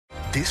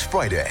This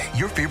Friday,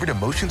 your favorite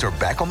emotions are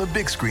back on the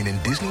big screen in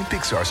Disney and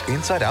Pixar's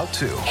Inside Out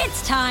 2.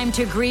 It's time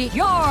to greet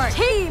your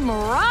Team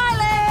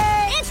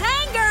Riley. It's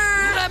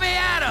anger. Let me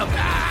at him.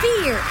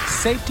 Fear.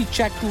 Safety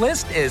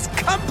checklist is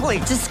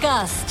complete.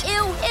 Disgust.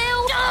 Ew.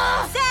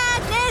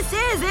 Sadness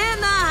is in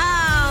the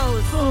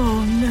house.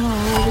 Oh, no.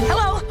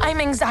 Hello, I'm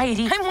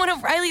anxiety. I'm one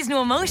of Riley's new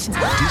emotions.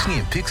 Disney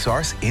and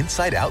Pixar's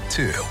Inside Out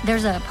 2.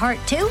 There's a part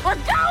 2? We're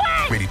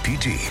going! Rated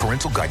PG.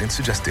 Parental guidance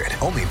suggested.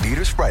 Only in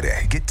theaters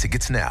Friday. Get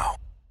tickets now.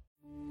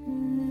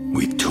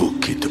 We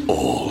took it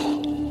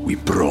all. We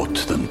brought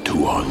them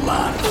to our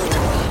land.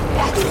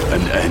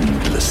 An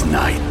endless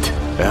night,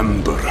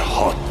 ember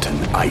hot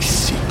and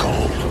icy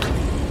cold.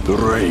 The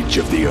rage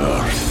of the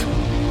earth.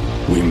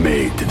 We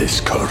made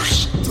this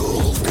curse.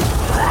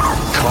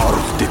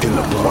 Carved it in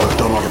the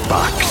blood on our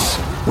backs.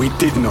 We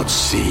did not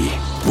see.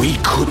 We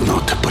could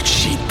not, but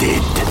she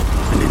did.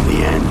 And in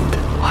the end...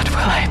 What will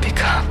I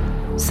become?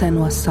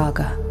 Senua's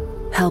Saga.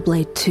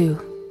 Hellblade 2.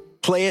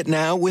 Play it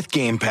now with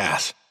Game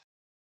Pass.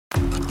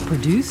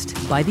 Produced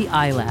by the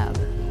iLab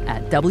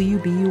at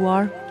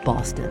WBUR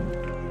Boston.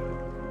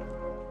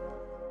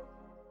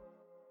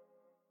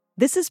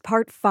 This is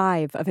part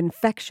 5 of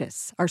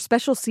Infectious, our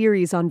special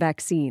series on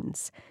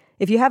vaccines.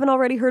 If you haven't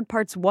already heard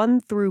parts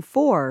 1 through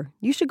 4,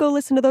 you should go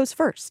listen to those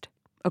first.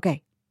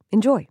 Okay,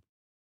 enjoy.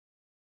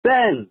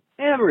 Ben,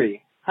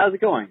 Amory, how's it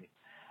going?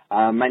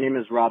 My name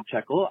is Rob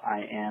Checkle.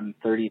 I am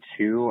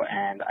 32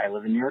 and I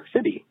live in New York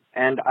City.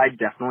 And I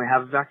definitely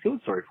have a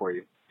vaccine story for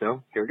you.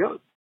 So here it goes.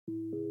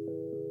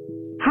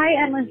 Hi,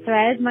 Endless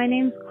Thread. My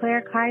name's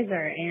Claire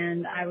Kaiser,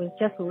 and I was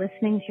just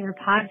listening to your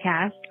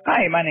podcast.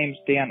 Hi, my name's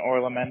Dan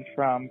Orleman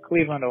from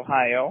Cleveland,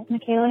 Ohio.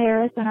 Michaela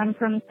Harris, and I'm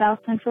from South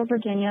Central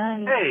Virginia.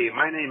 Hey,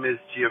 my name is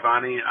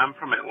Giovanni. I'm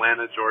from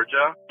Atlanta,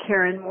 Georgia.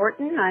 Karen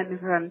Morton. I'm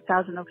from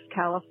Thousand Oaks,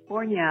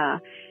 California.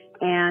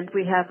 And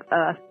we have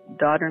a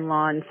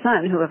daughter-in-law and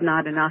son who have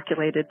not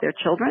inoculated their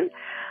children.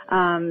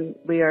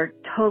 We are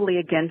totally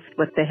against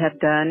what they have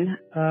done.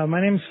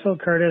 My name's Phil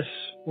Curtis.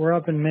 We're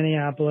up in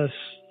Minneapolis.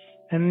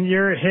 And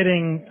you're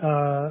hitting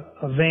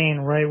a vein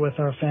right with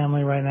our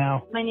family right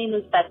now. My name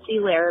is Betsy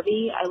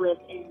Larrabee. I live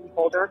in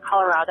Boulder,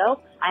 Colorado.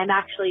 I'm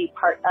actually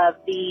part of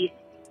the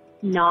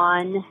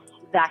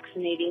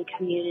non-vaccinating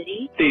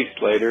community. Steve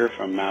Slater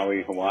from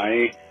Maui,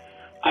 Hawaii.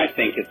 I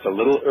think it's a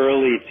little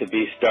early to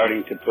be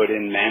starting to put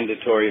in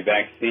mandatory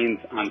vaccines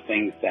on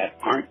things that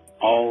aren't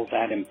all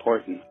that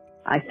important.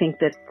 I think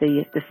that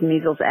this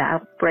measles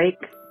outbreak,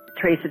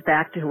 trace it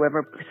back to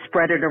whoever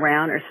spread it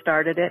around or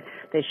started it.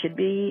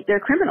 They're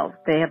criminals.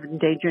 They have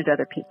endangered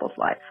other people's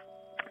lives.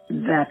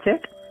 That's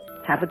it.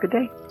 Have a good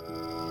day.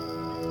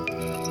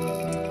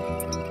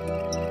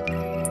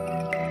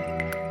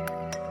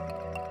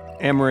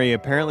 Amory,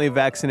 apparently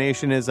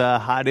vaccination is a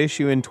hot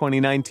issue in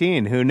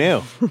 2019. Who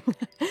knew?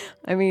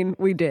 I mean,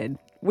 we did.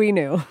 We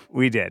knew.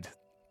 We did.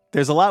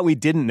 There's a lot we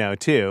didn't know,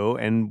 too,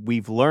 and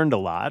we've learned a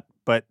lot,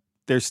 but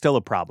there's still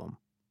a problem.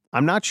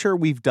 I'm not sure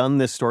we've done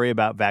this story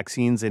about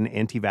vaccines and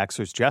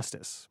anti-vaxxers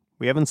justice.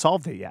 We haven't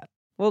solved it yet.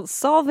 Well,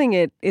 solving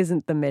it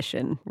isn't the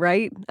mission,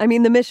 right? I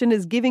mean, the mission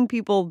is giving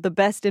people the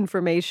best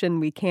information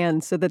we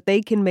can so that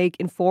they can make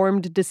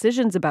informed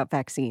decisions about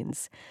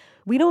vaccines.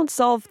 We don't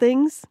solve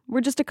things.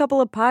 We're just a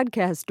couple of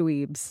podcast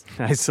dweebs.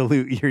 I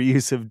salute your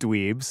use of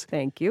dweebs.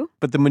 Thank you.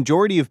 But the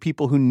majority of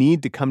people who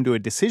need to come to a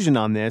decision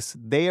on this,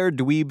 they are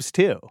dweebs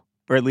too.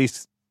 Or at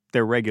least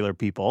they're regular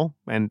people.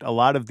 And a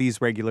lot of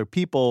these regular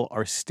people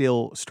are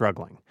still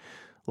struggling.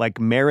 Like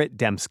Merritt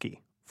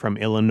Dembski from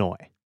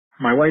Illinois.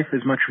 My wife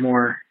is much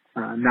more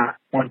not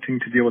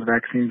wanting to deal with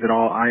vaccines at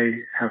all.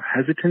 I have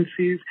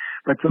hesitancies,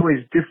 but it's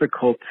always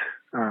difficult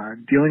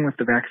dealing with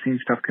the vaccine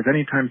stuff, because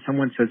anytime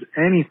someone says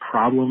any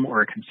problem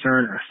or a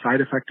concern or a side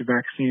effect of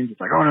vaccines,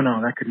 it's like, oh,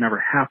 no, that could never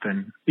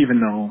happen,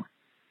 even though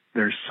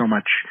there's so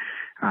much,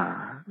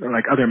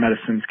 like other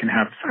medicines can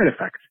have side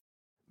effects.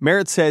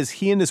 Merritt says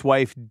he and his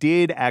wife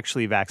did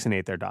actually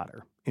vaccinate their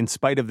daughter, in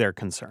spite of their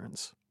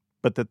concerns,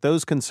 but that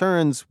those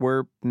concerns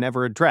were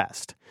never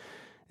addressed.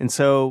 And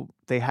so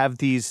they have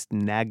these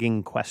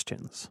nagging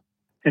questions.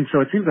 And so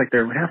it seems like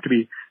there would have to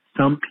be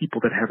some people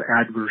that have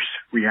adverse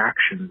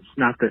reactions,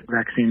 not that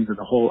vaccines as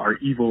a whole are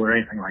evil or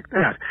anything like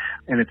that.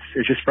 And it's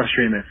just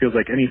frustrating that it feels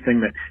like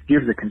anything that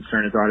gives a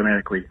concern is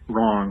automatically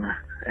wrong,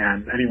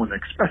 and anyone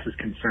that expresses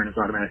concern is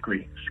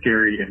automatically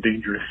scary and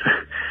dangerous.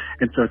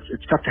 And so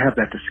it's tough to have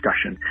that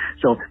discussion.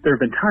 So there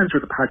have been times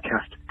where the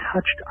podcast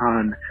touched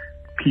on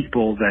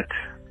people that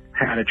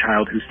had a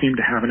child who seemed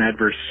to have an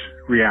adverse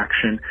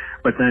reaction,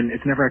 but then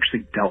it's never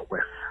actually dealt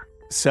with.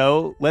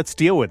 So let's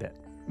deal with it.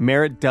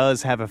 Merritt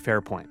does have a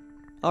fair point.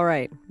 All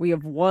right, we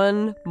have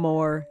one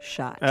more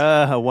shot.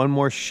 One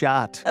more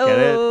shot.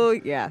 Oh,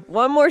 get it? Yeah,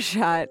 one more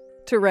shot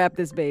to wrap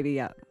this baby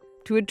up,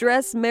 to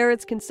address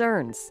Merritt's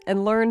concerns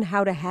and learn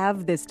how to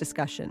have this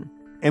discussion.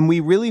 And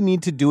we really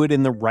need to do it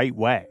in the right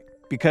way,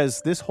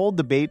 because this whole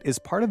debate is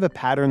part of a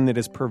pattern that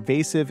is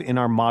pervasive in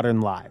our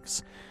modern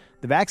lives.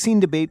 The vaccine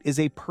debate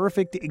is a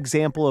perfect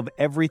example of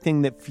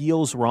everything that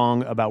feels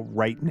wrong about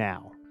right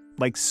now.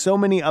 Like so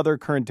many other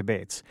current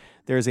debates,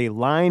 there's a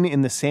line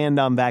in the sand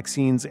on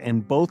vaccines,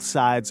 and both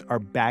sides are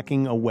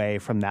backing away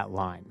from that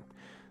line.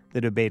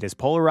 The debate is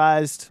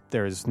polarized.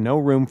 There is no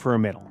room for a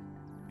middle.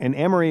 And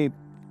Amory,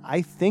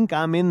 I think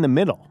I'm in the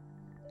middle.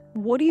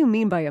 What do you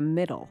mean by a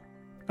middle?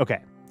 Okay,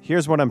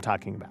 here's what I'm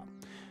talking about.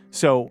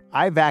 So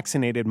I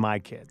vaccinated my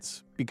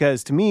kids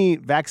because to me,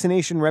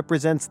 vaccination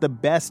represents the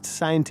best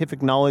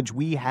scientific knowledge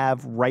we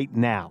have right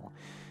now.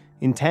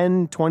 In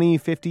 10, 20,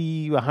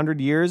 50,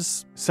 100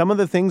 years, some of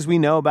the things we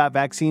know about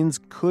vaccines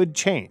could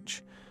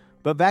change.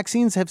 But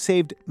vaccines have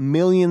saved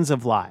millions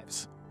of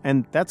lives,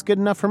 and that's good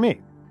enough for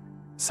me.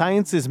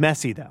 Science is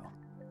messy, though.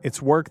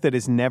 It's work that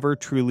is never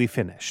truly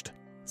finished.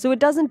 So it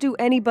doesn't do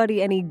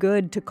anybody any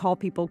good to call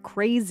people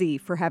crazy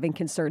for having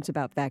concerns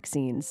about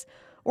vaccines,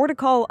 or to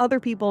call other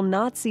people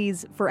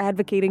Nazis for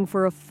advocating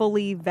for a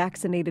fully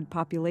vaccinated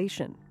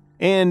population.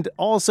 And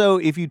also,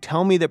 if you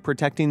tell me that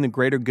protecting the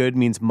greater good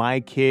means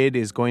my kid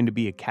is going to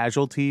be a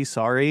casualty,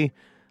 sorry,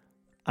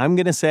 I'm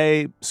going to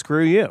say,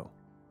 screw you.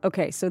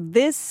 Okay, so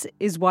this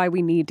is why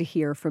we need to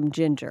hear from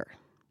Ginger.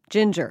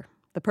 Ginger,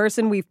 the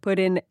person we've put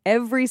in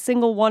every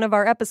single one of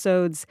our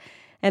episodes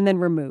and then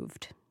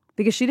removed.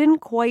 Because she didn't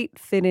quite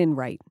fit in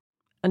right.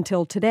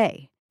 Until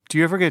today. Do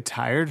you ever get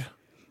tired?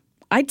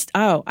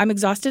 I'm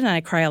exhausted and I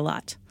cry a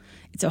lot.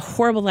 It's a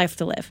horrible life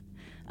to live.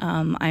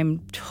 I'm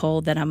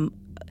told that I'm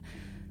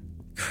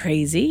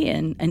crazy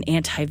and an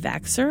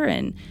anti-vaxxer,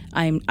 and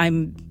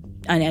I'm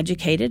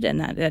uneducated, and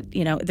that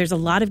there's a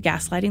lot of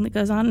gaslighting that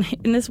goes on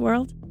in this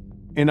world.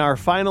 In our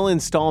final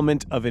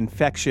installment of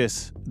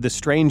Infectious, the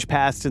strange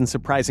past and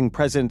surprising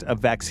present of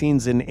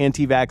vaccines and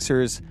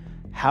anti-vaxxers,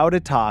 how to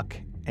talk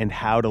and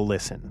how to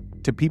listen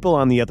to people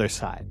on the other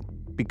side.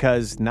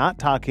 Because not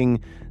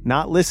talking,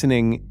 not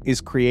listening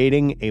is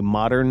creating a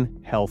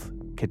modern health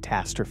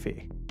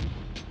catastrophe.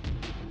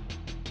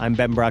 I'm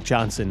Ben Brock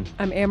Johnson.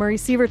 I'm Amory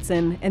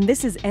Sievertson, and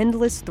this is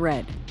Endless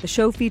Thread, the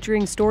show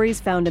featuring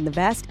stories found in the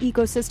vast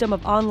ecosystem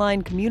of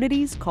online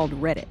communities called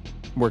Reddit.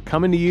 We're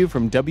coming to you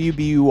from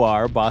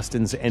WBUR,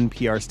 Boston's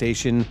NPR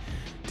station.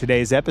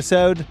 Today's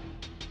episode,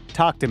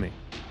 Talk to Me.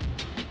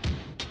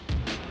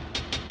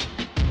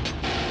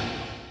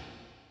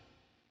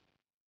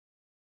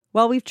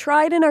 While we've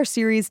tried in our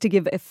series to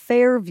give a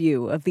fair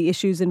view of the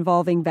issues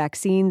involving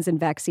vaccines and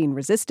vaccine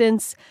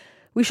resistance,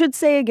 we should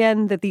say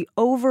again that the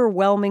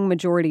overwhelming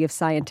majority of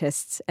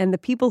scientists and the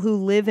people who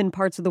live in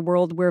parts of the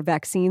world where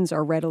vaccines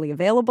are readily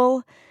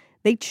available,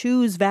 they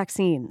choose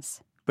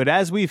vaccines. But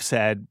as we've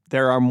said,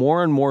 there are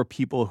more and more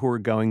people who are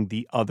going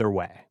the other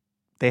way.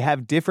 They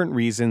have different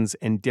reasons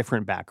and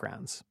different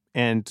backgrounds.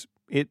 And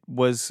it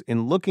was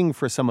in looking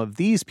for some of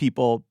these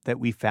people that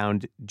we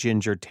found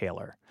Ginger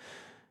Taylor.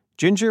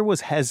 Ginger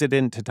was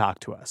hesitant to talk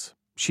to us.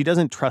 She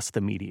doesn't trust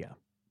the media.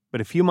 But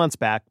a few months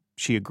back,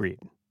 she agreed.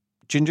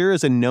 Ginger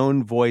is a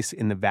known voice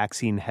in the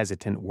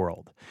vaccine-hesitant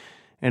world.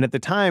 And at the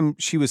time,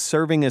 she was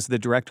serving as the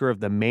director of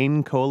the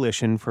Maine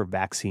Coalition for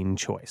Vaccine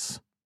Choice.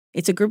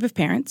 It's a group of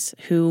parents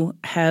who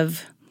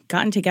have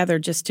gotten together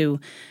just to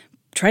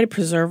try to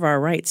preserve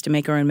our rights to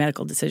make our own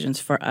medical decisions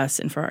for us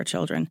and for our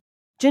children.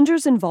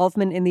 Ginger's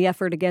involvement in the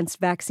effort against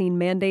vaccine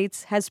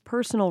mandates has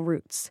personal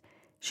roots.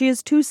 She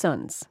has two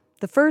sons.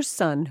 The first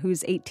son,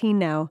 who's 18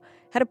 now,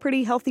 had a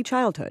pretty healthy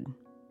childhood.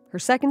 Her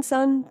second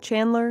son,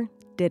 Chandler,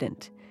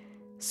 didn't.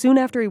 Soon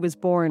after he was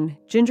born,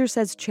 Ginger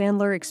says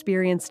Chandler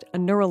experienced a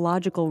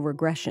neurological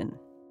regression.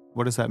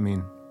 What does that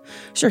mean?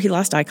 Sure, he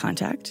lost eye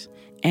contact,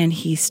 and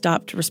he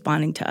stopped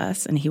responding to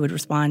us, and he would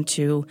respond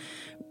to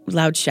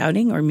loud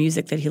shouting or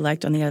music that he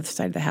liked on the other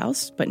side of the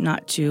house, but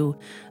not to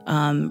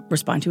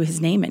respond to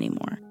his name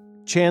anymore.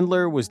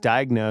 Chandler was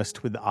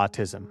diagnosed with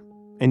autism.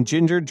 And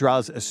Ginger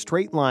draws a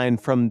straight line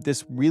from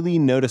this really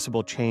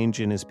noticeable change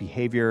in his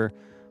behavior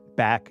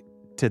back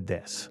to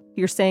this.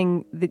 You're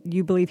saying that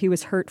you believe he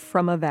was hurt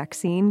from a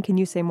vaccine. Can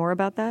you say more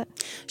about that?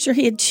 Sure.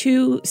 He had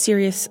two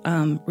serious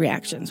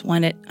reactions.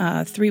 One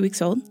at 3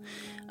 weeks old.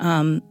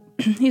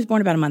 He was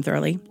born about a month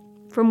early.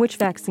 From which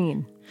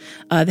vaccine?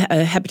 The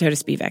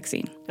hepatitis B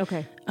vaccine.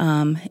 Okay.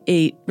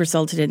 It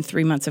resulted in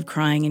 3 months of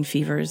crying and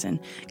fevers and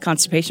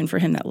constipation for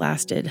him that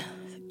lasted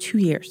 2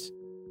 years.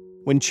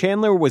 When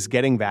Chandler was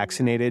getting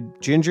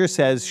vaccinated, Ginger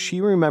says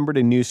she remembered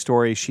a news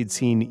story she'd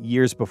seen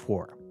years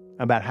before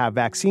about how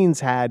vaccines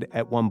had,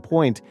 at one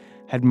point,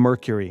 had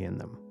mercury in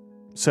them.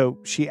 So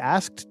she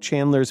asked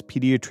Chandler's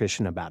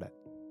pediatrician about it.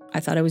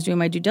 I thought I was doing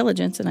my due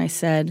diligence, and I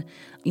said,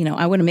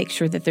 I want to make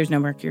sure that there's no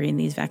mercury in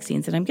these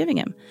vaccines that I'm giving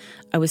him.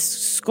 I was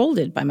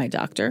scolded by my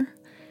doctor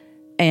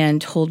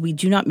and told, we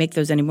do not make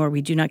those anymore.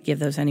 We do not give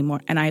those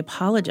anymore. And I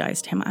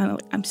apologized to him.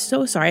 I'm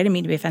so sorry. I didn't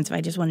mean to be offensive.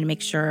 I just wanted to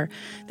make sure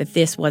that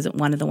this wasn't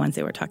one of the ones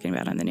they were talking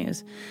about on the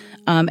news.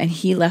 And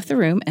he left the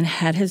room and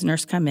had his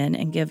nurse come in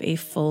and give a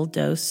full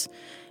dose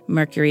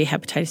mercury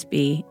hepatitis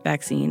B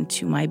vaccine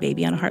to my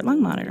baby on a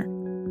heart-lung monitor.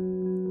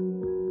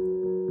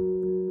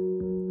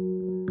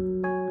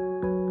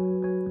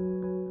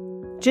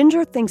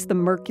 Ginger thinks the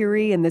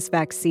mercury in this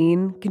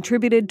vaccine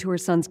contributed to her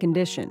son's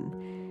condition.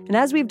 And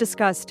as we've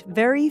discussed,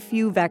 very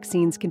few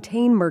vaccines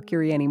contain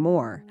mercury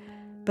anymore.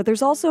 But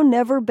there's also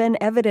never been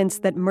evidence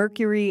that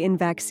mercury in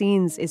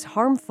vaccines is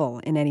harmful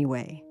in any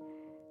way.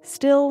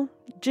 Still,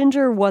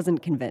 Ginger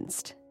wasn't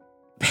convinced.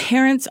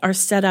 Parents are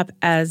set up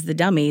as the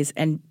dummies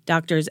and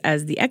doctors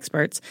as the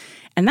experts,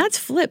 and that's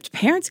flipped.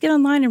 Parents get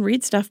online and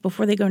read stuff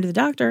before they go into the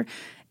doctor.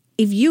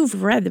 If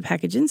you've read the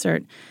package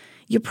insert,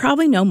 you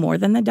probably know more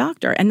than the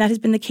doctor, and that has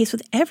been the case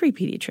with every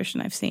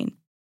pediatrician I've seen.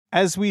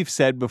 As we've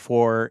said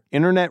before,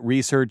 internet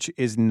research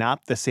is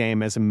not the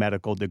same as a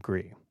medical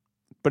degree.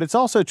 But it's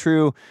also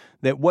true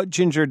that what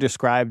Ginger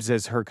describes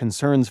as her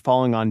concerns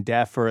falling on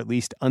deaf or at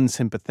least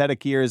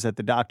unsympathetic ears at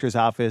the doctor's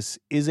office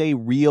is a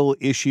real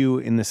issue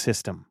in the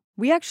system.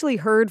 We actually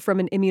heard from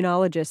an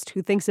immunologist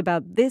who thinks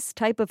about this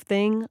type of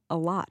thing a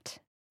lot.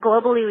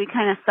 Globally, we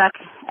kind of suck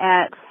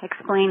at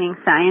explaining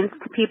science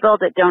to people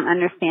that don't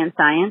understand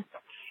science.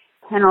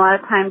 And a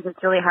lot of times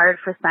it's really hard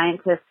for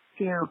scientists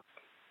to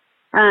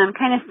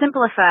kind of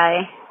simplify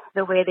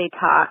the way they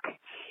talk.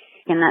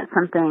 And that's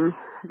something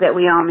that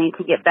we all need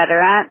to get better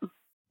at.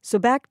 So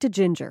back to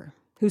Ginger,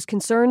 whose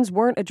concerns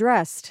weren't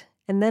addressed,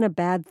 and then a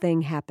bad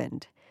thing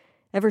happened.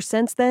 Ever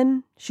since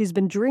then, she's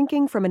been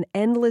drinking from an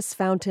endless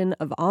fountain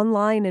of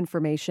online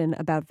information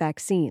about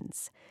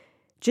vaccines.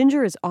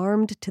 Ginger is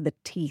armed to the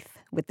teeth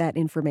with that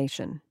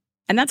information.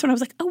 And that's when I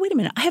was like, oh, wait a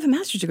minute, I have a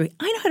master's degree.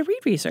 I know how to read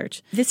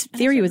research. This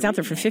theory was out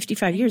there for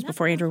 55 years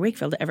before Andrew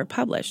Wakefield ever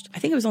published. I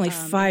think it was only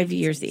 5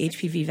 years the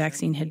HPV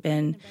vaccine had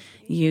been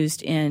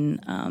used in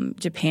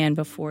Japan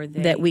before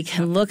that we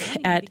can look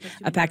at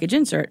a package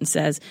insert and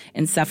says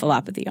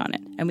encephalopathy on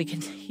it. And we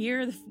can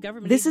hear the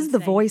government. This is the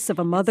voice of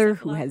a mother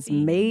who has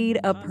made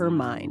up her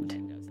mind.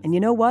 And you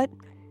know what?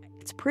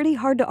 It's pretty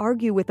hard to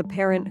argue with a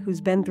parent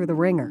who's been through the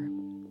ringer.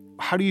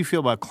 How do you feel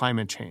about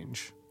climate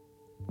change?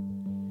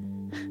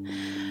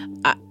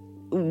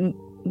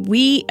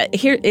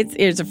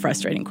 Here's a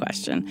frustrating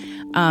question.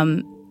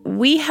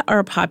 We are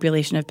a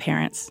population of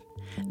parents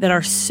that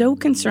are so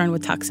concerned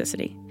with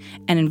toxicity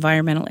and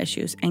environmental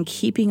issues and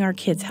keeping our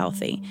kids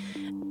healthy.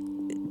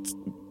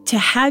 To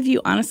have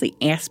you honestly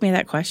ask me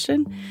that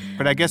question?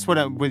 But I guess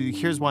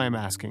here's why I'm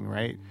asking,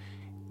 right?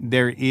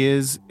 There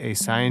is a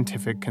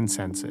scientific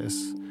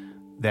consensus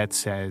that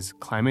says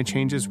climate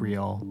change is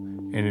real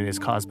and it is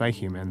caused by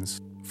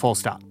humans, full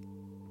stop.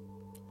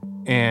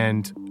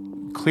 And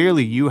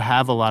clearly you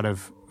have a lot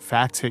of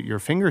facts at your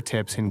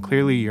fingertips, and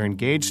clearly you're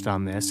engaged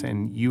on this,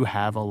 and you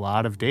have a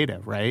lot of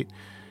data, right?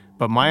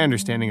 But my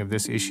understanding of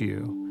this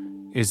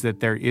issue is that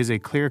there is a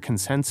clear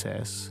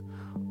consensus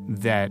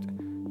that,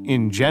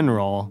 in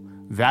general,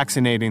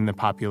 vaccinating the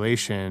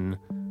population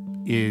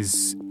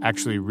is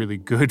actually really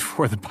good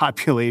for the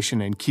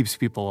population and keeps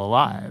people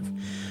alive.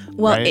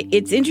 Well, right?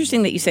 It's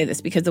interesting that you say this,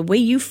 because the way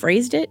you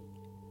phrased it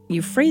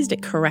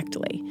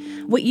correctly.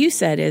 What you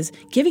said is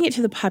giving it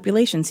to the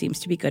population seems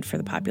to be good for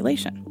the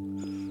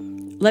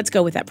population. Let's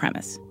go with that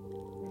premise.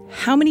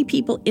 How many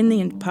people in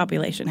the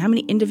population, how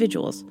many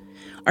individuals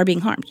are being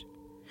harmed?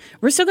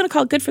 We're still going to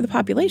call it good for the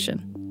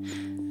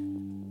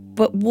population.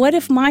 But what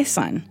if my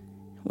son,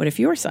 what if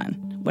your son,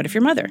 what if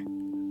your mother,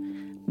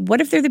 what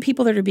if they're the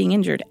people that are being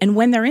injured, and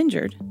when they're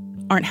injured,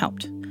 aren't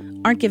helped,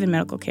 aren't given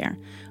medical care?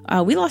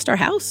 We lost our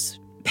house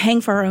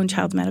paying for our own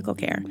child's medical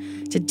care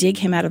to dig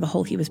him out of the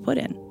hole he was put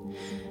in.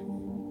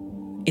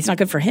 It's not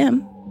good for him.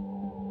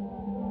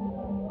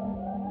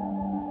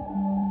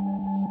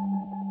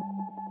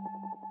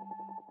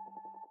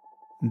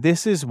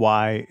 This is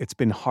why it's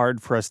been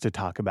hard for us to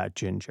talk about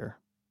Ginger.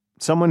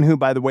 Someone who,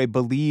 by the way,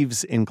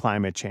 believes in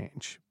climate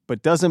change,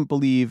 but doesn't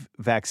believe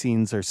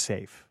vaccines are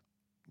safe.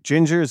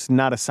 Ginger's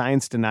not a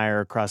science denier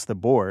across the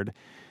board.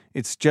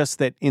 It's just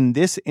that in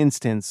this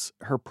instance,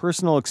 her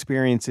personal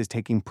experience is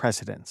taking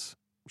precedence.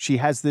 She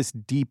has this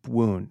deep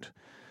wound,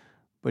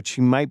 but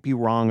she might be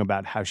wrong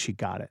about how she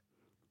got it.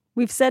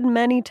 We've said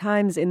many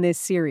times in this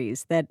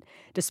series that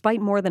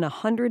despite more than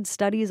 100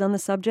 studies on the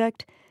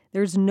subject,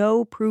 there's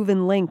no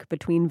proven link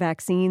between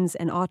vaccines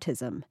and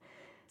autism.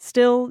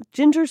 Still,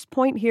 Ginger's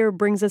point here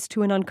brings us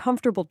to an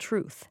uncomfortable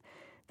truth,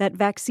 that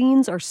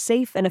vaccines are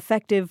safe and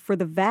effective for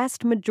the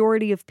vast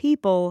majority of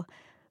people,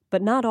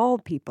 but not all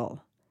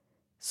people.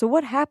 So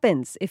what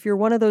happens if you're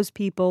one of those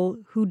people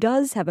who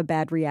does have a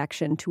bad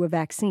reaction to a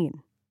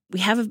vaccine? We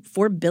have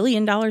 $4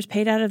 billion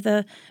paid out of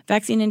the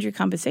Vaccine Injury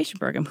Compensation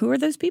Program. Who are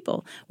those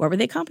people? What were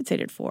they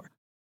compensated for?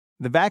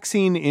 The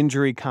Vaccine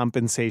Injury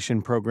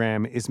Compensation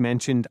Program is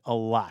mentioned a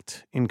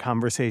lot in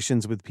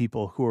conversations with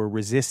people who are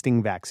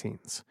resisting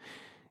vaccines.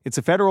 It's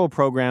a federal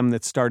program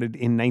that started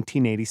in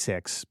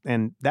 1986,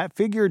 and that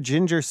figure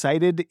Ginger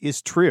cited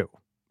is true.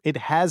 It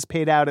has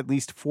paid out at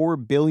least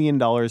 $4 billion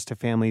to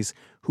families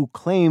who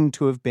claim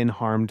to have been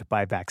harmed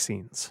by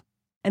vaccines.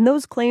 And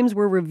those claims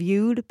were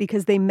reviewed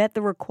because they met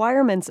the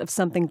requirements of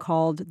something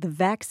called the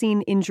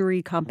Vaccine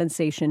Injury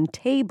Compensation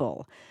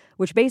Table,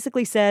 which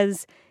basically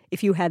says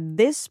if you had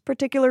this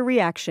particular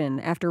reaction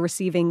after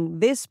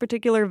receiving this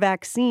particular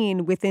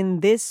vaccine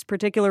within this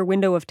particular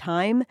window of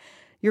time,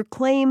 your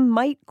claim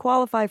might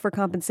qualify for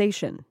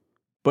compensation.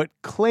 But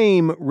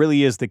claim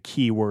really is the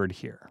key word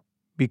here,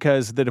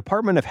 because the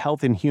Department of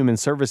Health and Human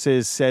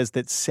Services says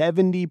that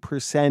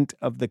 70%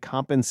 of the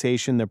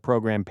compensation the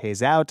program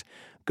pays out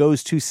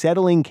goes to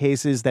settling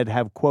cases that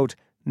have, quote,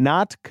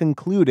 not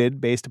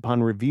concluded based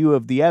upon review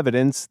of the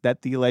evidence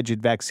that the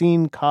alleged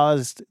vaccine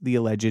caused the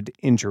alleged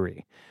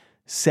injury.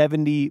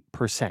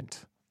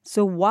 70%.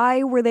 So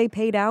why were they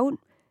paid out?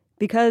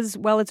 Because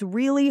while it's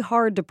really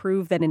hard to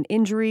prove that an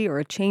injury or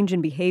a change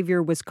in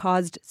behavior was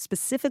caused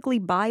specifically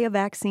by a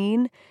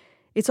vaccine,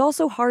 it's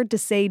also hard to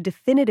say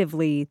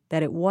definitively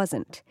that it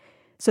wasn't.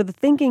 So the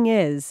thinking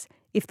is,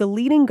 if the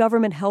leading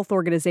government health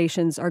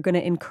organizations are going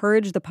to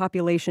encourage the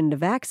population to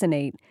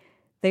vaccinate,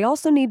 they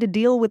also need to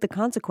deal with the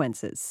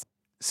consequences.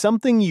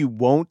 Something you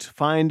won't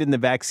find in the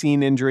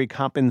vaccine injury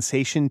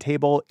compensation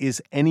table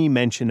is any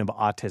mention of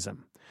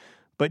autism.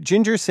 But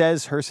Ginger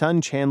says her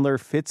son Chandler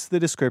fits the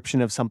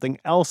description of something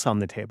else on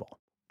the table: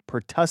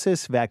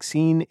 pertussis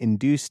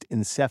vaccine-induced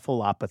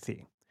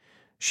encephalopathy.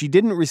 She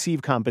didn't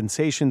receive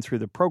compensation through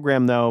the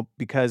program, though,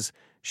 because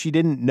she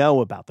didn't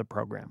know about the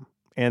program,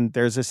 and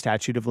there's a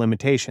statute of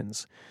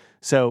limitations.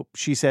 So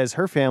she says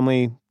her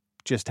family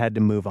just had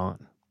to move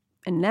on.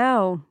 And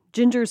now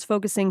Ginger's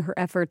focusing her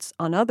efforts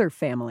on other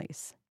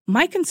families.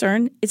 My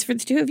concern is for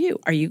the two of you.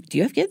 Do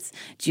you have kids?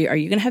 Are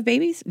you going to have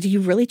babies? Do you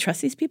really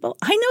trust these people?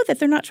 I know that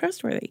they're not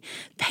trustworthy.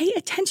 Pay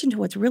attention to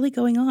what's really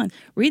going on.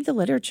 Read the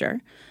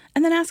literature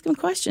and then ask them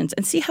questions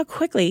and see how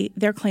quickly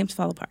their claims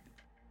fall apart.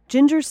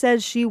 Ginger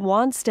says she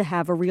wants to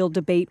have a real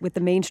debate with the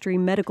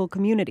mainstream medical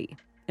community.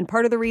 And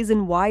part of the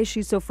reason why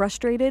she's so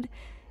frustrated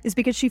is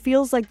because she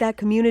feels like that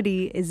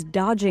community is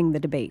dodging the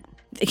debate.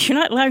 You're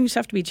not allowing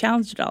yourself to be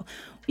challenged at all.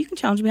 You can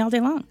challenge me all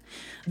day long.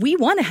 We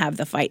want to have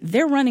the fight.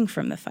 They're running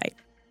from the fight.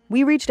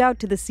 We reached out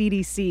to the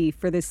CDC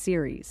for this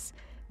series.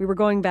 We were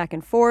going back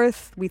and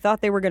forth. We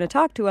thought they were going to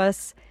talk to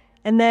us,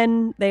 and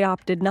then they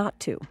opted not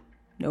to.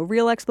 No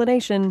real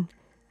explanation.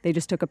 They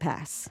just took a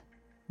pass.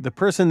 The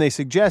person they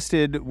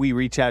suggested we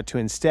reach out to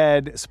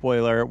instead,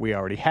 spoiler, we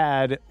already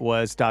had,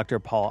 was Dr.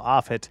 Paul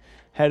Offit,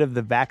 head of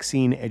the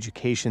Vaccine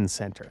Education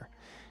Center.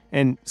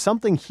 And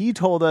something he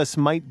told us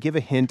might give a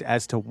hint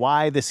as to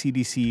why the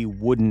CDC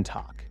wouldn't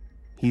talk.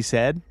 He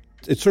said,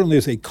 it certainly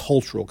is a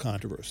cultural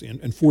controversy,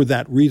 and for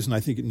that reason, I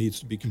think it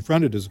needs to be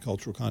confronted as a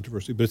cultural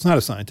controversy, but it's not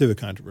a scientific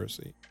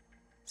controversy.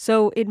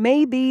 So it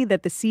may be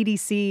that the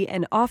CDC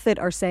and Offit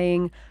are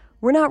saying,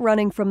 we're not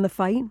running from the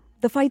fight.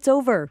 The fight's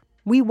over.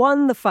 We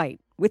won the fight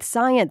with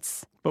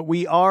science. But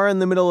we are in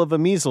the middle of a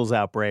measles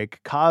outbreak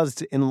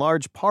caused in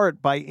large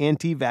part by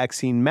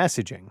anti-vaccine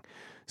messaging.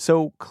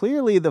 So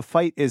clearly the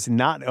fight is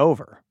not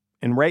over.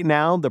 And right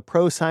now, the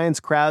pro-science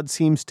crowd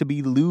seems to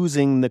be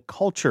losing the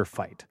culture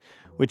fight,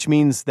 which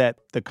means that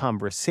the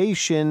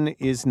conversation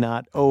is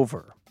not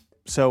over.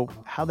 So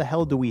how the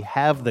hell do we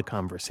have the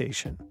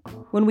conversation?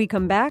 When we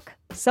come back,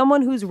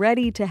 someone who's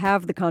ready to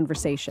have the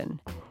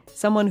conversation.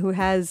 Someone who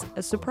has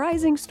a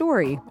surprising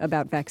story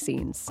about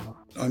vaccines.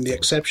 I'm the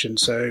exception,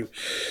 so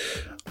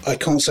I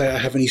can't say I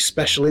have any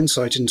special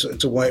insight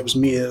into why it was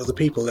me or other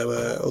people. There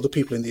were other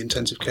people in the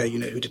intensive care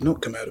unit who did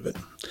not come out of it.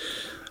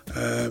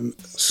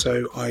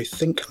 So I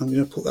think I'm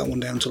going to put that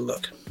one down to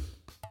luck.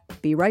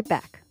 Be right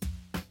back.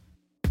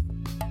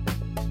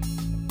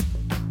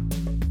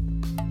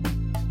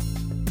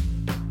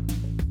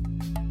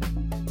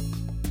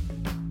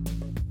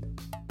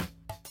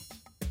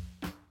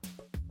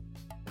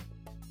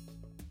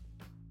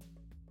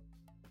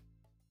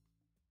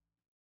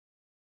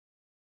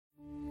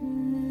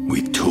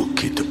 We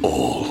took it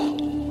all.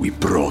 We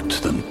brought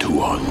them to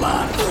our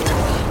land.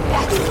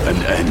 An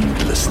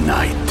endless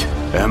night,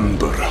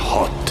 ember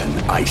hot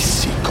and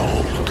icy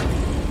cold.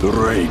 The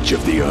rage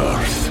of the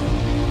earth.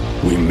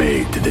 We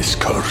made this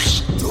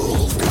curse.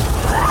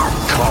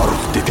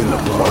 Carved it in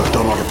the blood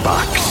on our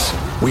backs.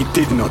 We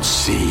did not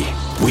see.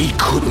 We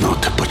could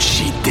not, but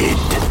she did.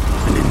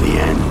 And in the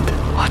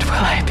end... What will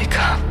I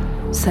become?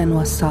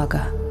 Senua's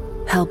Saga.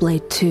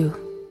 Hellblade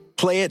 2.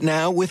 Play it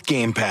now with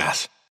Game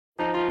Pass.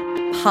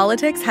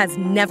 Politics has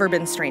never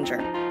been stranger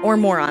or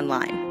more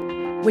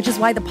online, which is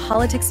why the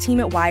politics team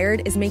at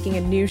Wired is making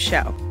a new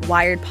show,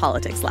 Wired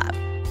Politics Lab.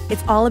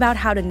 It's all about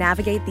how to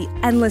navigate the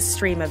endless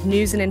stream of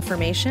news and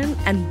information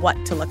and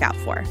what to look out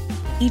for.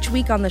 Each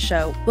week on the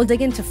show, we'll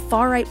dig into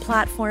far-right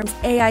platforms,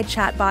 AI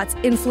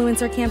chatbots,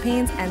 influencer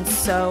campaigns, and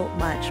so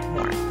much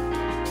more.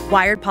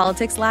 Wired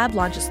Politics Lab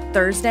launches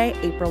Thursday,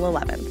 April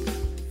 11th.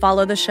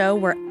 Follow the show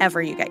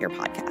wherever you get your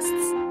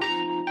podcasts.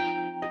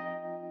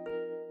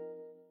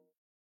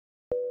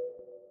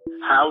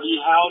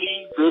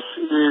 Howdy. This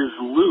is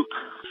Luke.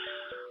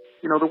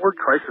 You know, the word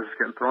crisis is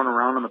getting thrown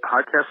around on the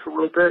podcast a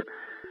little bit,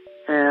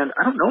 and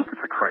I don't know if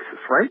it's a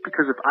crisis, right?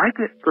 Because if I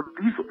get the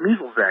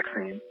measles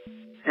vaccine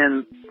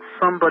and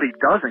somebody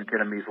doesn't get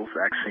a measles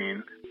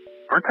vaccine,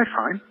 aren't I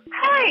fine?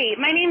 Hi,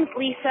 my name's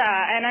Lisa,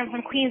 and I'm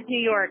from Queens,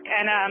 New York,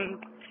 and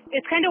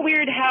it's kind of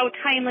weird how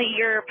timely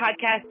your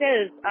podcast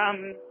is.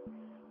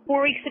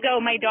 4 weeks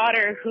ago, my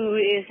daughter, who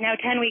is now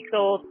 10 weeks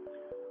old,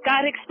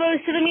 got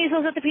exposed to the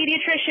measles at the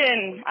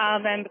pediatrician,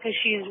 and because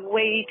she's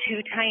way too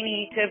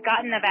tiny to have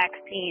gotten the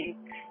vaccine.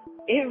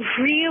 It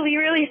really,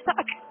 really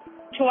sucks.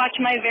 to watch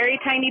my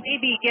very tiny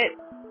baby get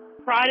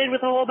prodded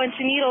with a whole bunch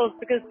of needles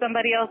because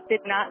somebody else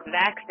did not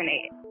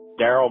vaccinate.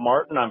 Daryl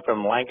Martin. I'm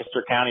from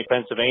Lancaster County,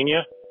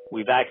 Pennsylvania.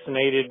 We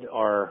vaccinated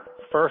our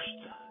first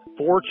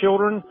 4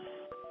 children.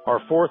 Our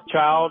 4th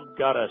child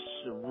got a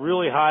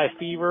really high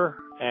fever,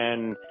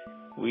 and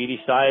we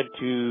decided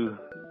to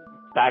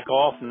back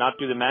off and not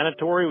do the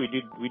mandatory. We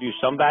do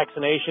some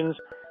vaccinations,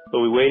 but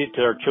we waited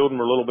till our children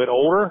were a little bit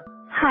older.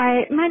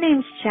 Hi, my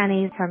name's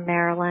Jenny from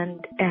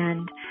Maryland,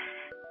 and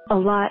a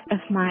lot of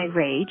my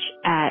rage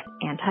at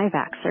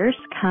anti-vaxxers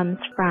comes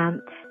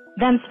from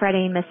them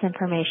spreading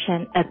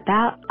misinformation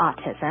about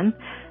autism,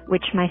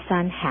 which my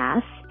son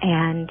has.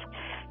 And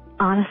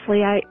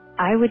honestly,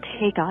 I would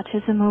take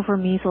autism over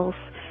measles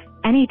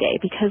any day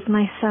because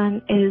my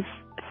son is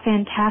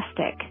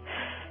fantastic.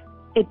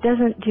 It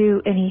doesn't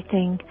do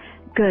anything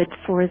good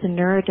for the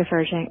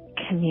neurodivergent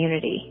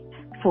community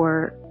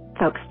for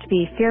folks to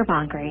be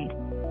fear-mongering.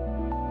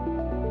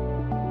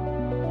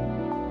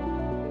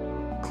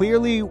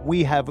 Clearly,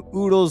 we have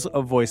oodles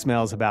of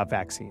voicemails about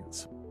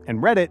vaccines, and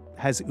Reddit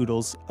has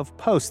oodles of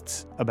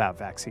posts about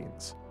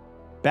vaccines.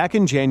 Back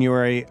in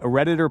January, a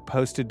Redditor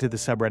posted to the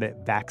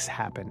subreddit Vax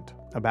Happened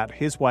about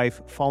his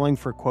wife falling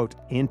for, quote,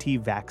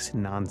 anti-vax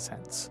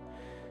nonsense.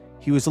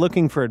 He was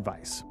looking for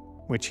advice,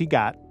 which he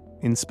got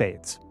in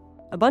spades.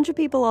 A bunch of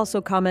people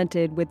also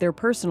commented with their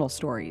personal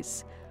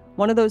stories.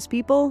 One of those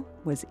people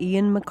was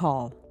Ian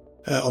McCall.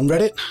 On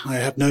Reddit, I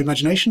have no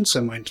imagination,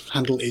 so my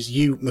handle is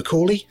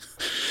Macaulay.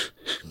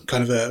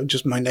 Kind of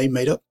just my name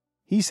made up.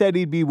 He said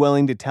he'd be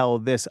willing to tell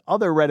this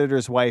other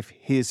Redditor's wife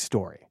his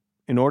story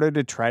in order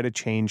to try to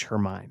change her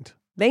mind.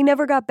 They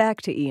never got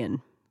back to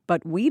Ian,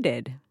 but we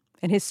did.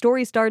 And his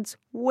story starts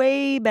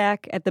way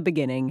back at the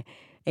beginning,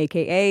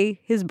 a.k.a.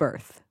 his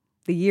birth.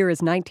 The year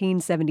is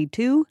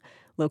 1972,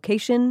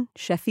 location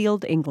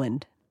Sheffield,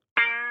 England.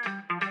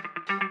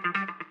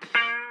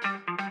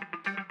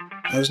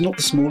 I was not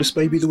the smallest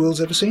baby the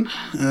world's ever seen.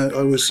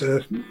 I was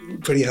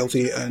pretty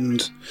healthy,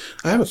 and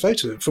I have a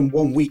photo from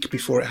 1 week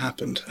before it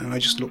happened, and I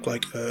just looked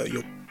like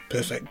your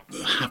perfect,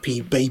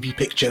 happy baby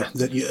picture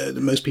that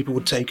most people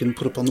would take and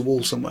put up on the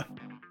wall somewhere.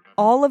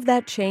 All of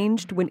that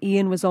changed when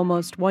Ian was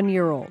almost 1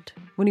 year old,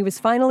 when he was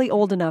finally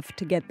old enough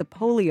to get the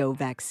polio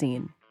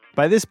vaccine.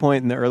 By this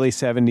point in the early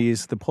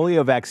 70s, the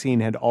polio vaccine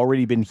had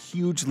already been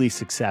hugely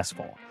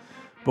successful.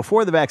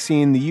 Before the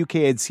vaccine, the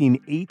UK had seen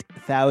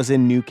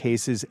 8,000 new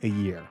cases a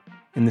year.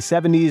 In the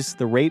 70s,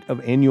 the rate of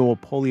annual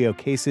polio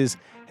cases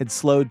had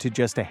slowed to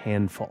just a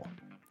handful.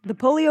 The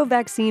polio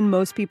vaccine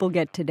most people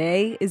get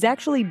today is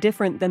actually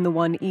different than the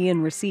one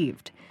Ian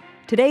received.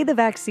 Today, the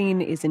vaccine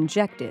is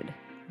injected,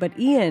 but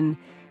Ian,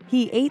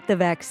 he ate the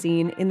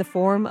vaccine in the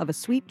form of a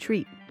sweet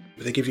treat.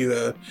 They give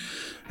you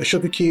a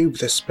sugar cube.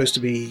 There's supposed to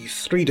be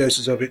 3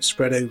 doses of it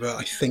spread over,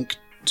 I think,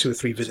 2 or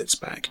 3 visits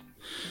back.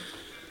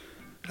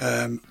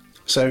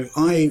 So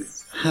I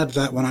had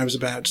that when I was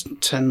about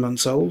 10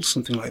 months old,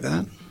 something like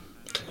that.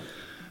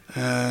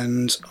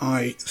 And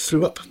I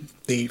threw up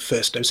the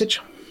first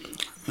dosage,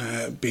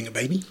 being a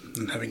baby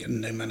and having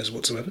no manners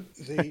whatsoever.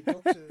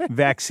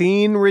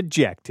 Vaccine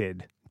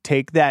rejected.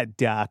 Take that,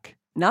 Doc.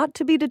 Not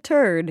to be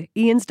deterred,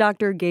 Ian's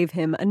doctor gave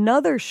him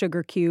another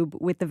sugar cube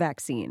with the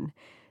vaccine,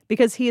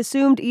 because he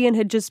assumed Ian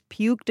had just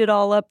puked it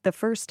all up the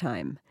first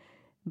time.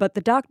 But the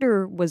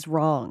doctor was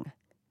wrong.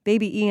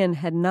 Baby Ian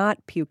had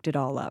not puked it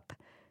all up,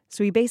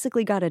 so he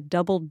basically got a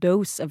double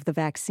dose of the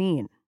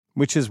vaccine.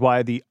 Which is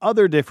why the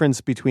other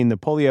difference between the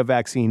polio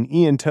vaccine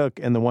Ian took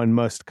and the one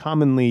most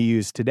commonly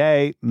used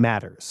today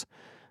matters.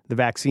 The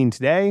vaccine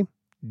today,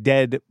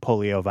 dead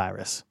polio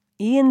virus.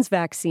 Ian's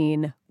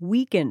vaccine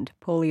weakened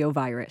polio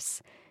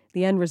virus.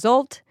 The end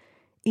result?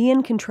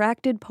 Ian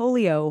contracted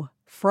polio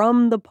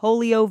from the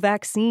polio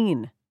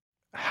vaccine.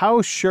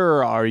 How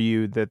sure are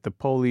you that the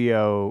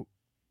polio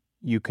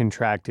you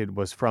contracted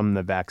was from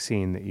the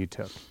vaccine that you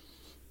took?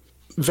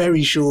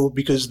 Very sure,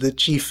 because the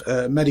chief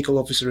medical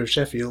officer of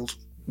Sheffield,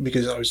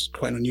 because I was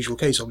quite an unusual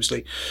case,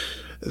 obviously,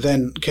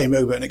 then came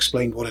over and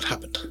explained what had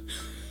happened.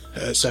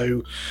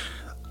 So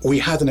we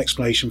had an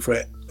explanation for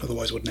it,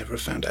 otherwise would never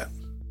have found out.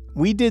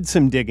 We did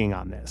some digging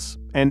on this,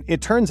 and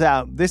it turns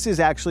out this is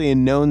actually a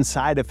known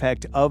side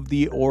effect of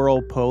the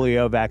oral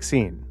polio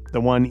vaccine,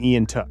 the one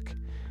Ian took.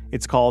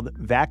 It's called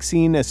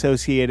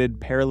vaccine-associated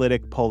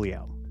paralytic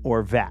polio,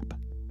 or VAP,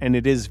 and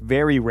it is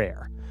very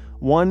rare.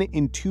 1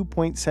 in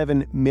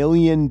 2.7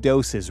 million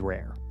doses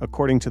rare,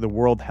 according to the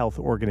World Health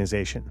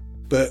Organization.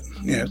 But,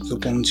 the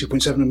 1 in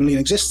 2.7 million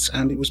exists,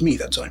 and it was me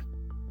that time.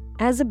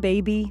 As a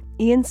baby,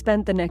 Ian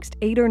spent the next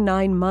 8 or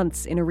 9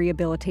 months in a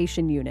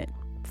rehabilitation unit,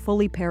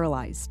 fully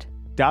paralyzed.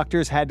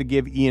 Doctors had to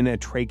give Ian a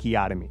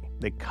tracheotomy.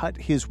 They cut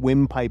his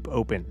windpipe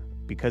open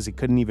because he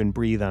couldn't even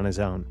breathe on his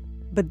own.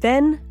 But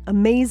then,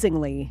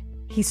 amazingly,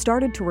 he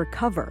started to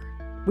recover,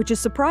 which is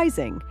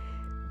surprising.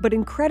 But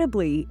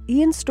incredibly,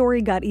 Ian's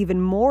story got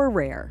even more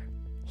rare.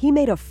 He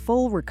made a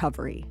full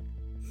recovery.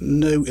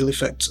 No ill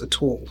effects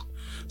at all.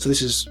 So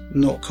this is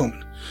not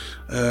common.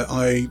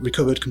 I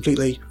recovered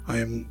completely. I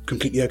am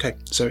completely okay.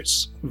 So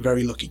it's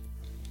very lucky.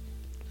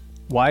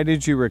 Why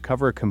did you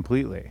recover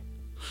completely?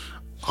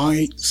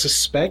 I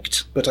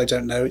suspect, but I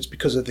don't know, it's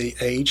because of the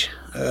age.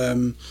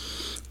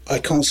 I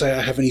can't say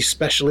I have any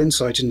special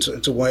insight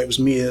into why it was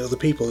me or other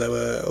people. There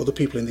were other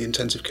people in the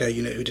intensive care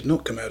unit who did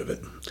not come out of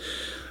it.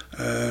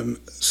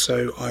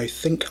 So I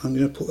think I'm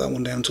going to put that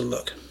one down to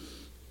luck.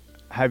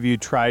 Have you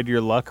tried your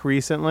luck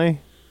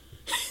recently?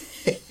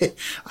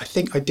 I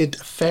think I did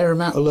a fair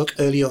amount of luck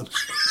early on.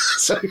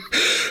 So,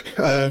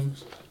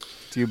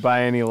 do you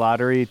buy any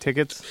lottery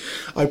tickets?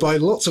 I buy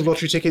lots of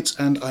lottery tickets,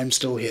 and I'm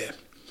still here.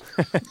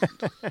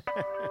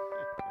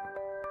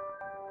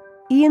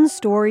 Ian's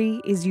story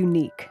is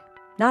unique.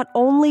 Not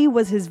only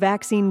was his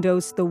vaccine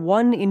dose the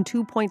 1 in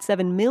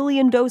 2.7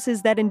 million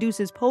doses that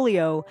induces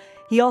polio,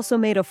 he also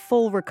made a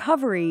full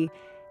recovery,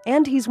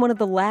 and he's one of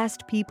the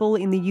last people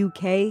in the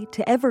UK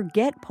to ever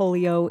get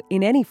polio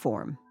in any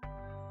form.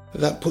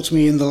 That puts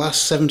me in the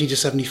last 70 to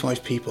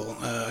 75 people.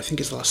 I think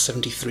it's the last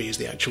 73 is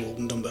the actual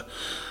number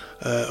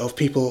of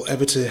people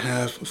ever to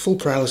have full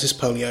paralysis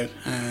polio,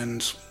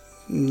 and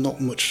not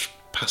much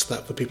past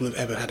that for people who've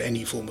ever had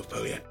any form of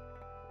polio.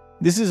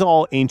 This is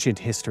all ancient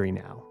history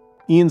now.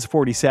 Ian's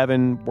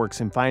 47,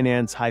 works in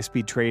finance,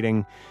 high-speed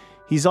trading.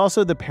 He's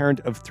also the parent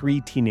of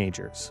 3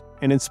 teenagers.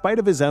 And in spite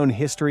of his own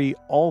history,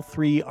 all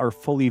 3 are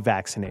fully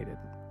vaccinated,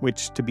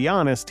 which, to be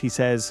honest, he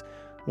says,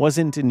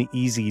 wasn't an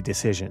easy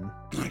decision.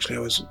 Actually, I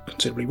was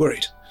considerably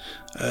worried.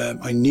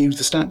 I knew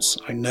the stats.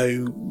 I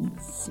know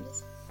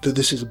that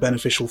this is a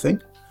beneficial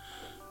thing.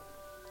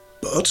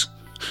 But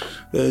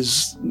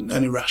there's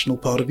an irrational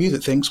part of you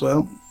that thinks,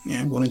 well,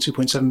 1 in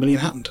 2.7 million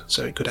happened,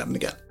 so it could happen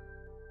again.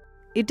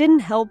 It didn't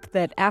help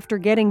that after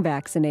getting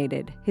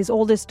vaccinated, his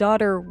oldest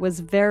daughter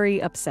was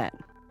very upset.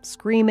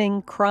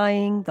 Screaming,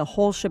 crying, the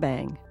whole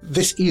shebang.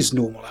 This is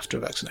normal after a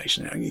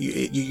vaccination.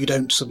 You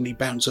don't suddenly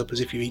bounce up as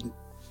if you've eaten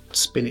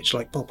spinach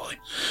like Popeye.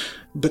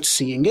 But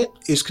seeing it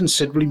is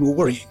considerably more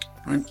worrying.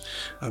 Right?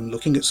 I'm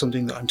looking at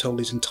something that I'm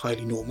told is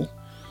entirely normal,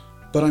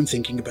 but I'm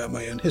thinking about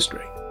my own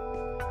history.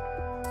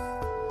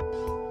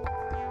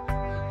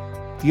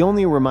 The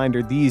only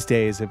reminder these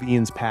days of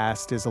Ian's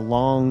past is a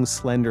long,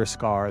 slender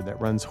scar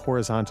that runs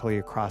horizontally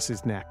across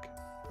his neck,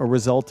 a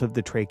result of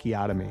the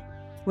tracheotomy.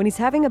 When he's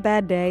having a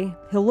bad day,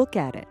 he'll look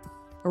at it.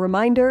 A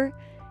reminder,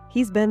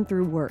 he's been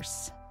through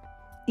worse.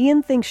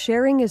 Ian thinks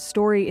sharing his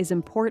story is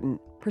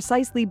important,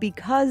 precisely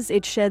because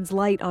it sheds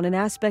light on an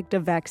aspect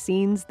of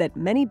vaccines that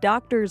many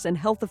doctors and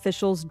health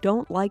officials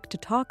don't like to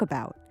talk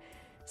about.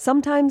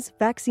 Sometimes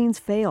vaccines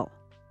fail.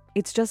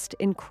 It's just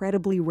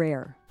incredibly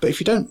rare. But if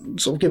you don't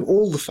sort of give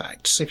all the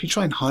facts, if you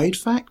try and hide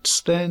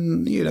facts,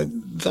 then,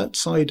 that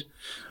side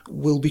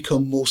will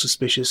become more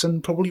suspicious,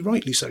 and probably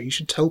rightly so. You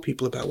should tell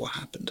people about what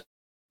happened.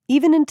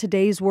 Even in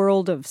today's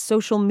world of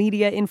social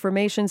media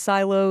information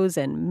silos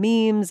and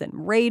memes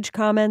and rage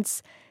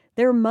comments,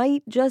 there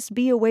might just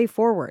be a way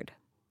forward.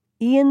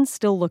 Ian's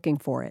still looking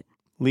for it.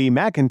 Lee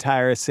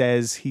McIntyre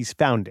says he's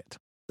found it.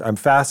 I'm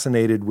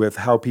fascinated with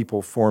how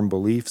people form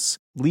beliefs.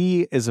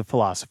 Lee is a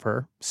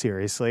philosopher,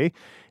 seriously,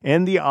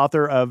 and the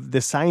author of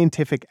The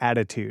Scientific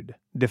Attitude,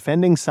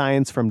 Defending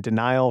Science from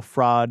Denial,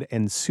 Fraud,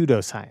 and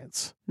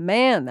Pseudoscience.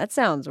 Man, that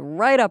sounds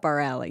right up our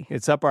alley.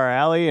 It's up our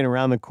alley and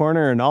around the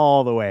corner and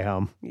all the way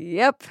home.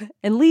 Yep.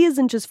 And Lee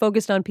isn't just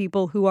focused on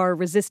people who are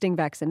resisting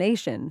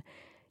vaccination.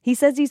 He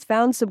says he's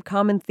found some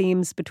common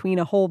themes between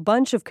a whole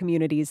bunch of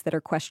communities that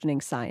are questioning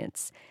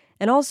science.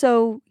 And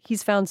also,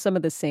 he's found some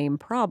of the same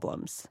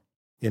problems.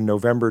 In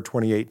November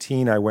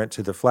 2018, I went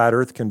to the Flat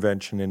Earth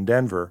Convention in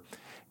Denver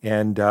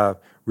and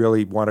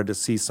really wanted to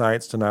see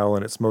science denial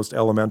in its most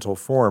elemental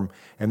form.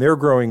 And they're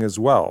growing as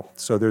well.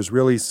 So there's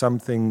really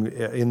something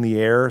in the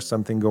air,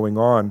 something going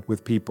on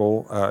with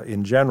people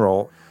in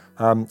general.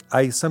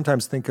 I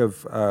sometimes think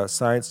of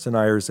science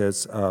deniers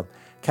as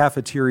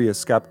cafeteria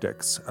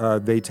skeptics.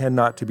 They tend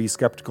not to be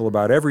skeptical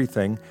about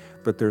everything,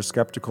 but they're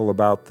skeptical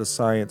about the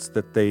science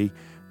that they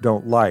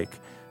don't like.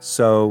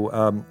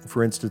 So,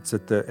 for instance,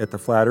 at the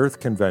Flat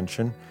Earth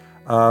Convention,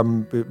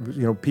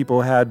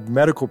 people had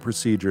medical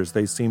procedures.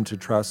 They seemed to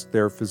trust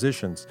their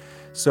physicians.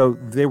 So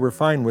they were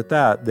fine with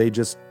that. They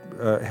just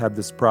had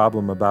this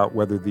problem about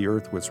whether the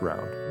Earth was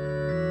round.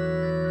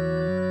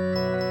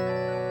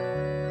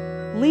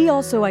 Lee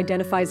also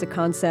identifies a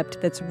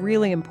concept that's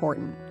really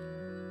important.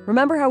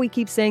 Remember how we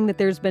keep saying that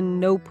there's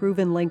been no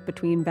proven link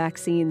between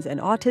vaccines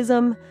and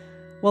autism?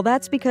 Well,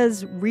 that's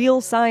because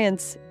real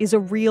science is a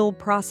real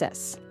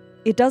process.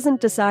 It doesn't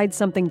decide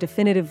something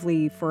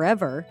definitively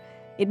forever.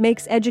 It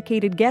makes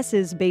educated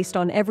guesses based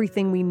on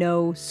everything we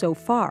know so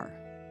far.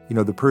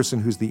 The person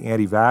who's the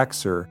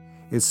anti-vaxxer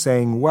is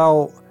saying,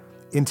 well,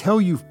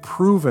 until you've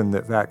proven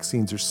that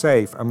vaccines are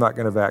safe, I'm not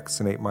going to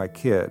vaccinate my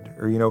kid.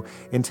 Or,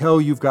 until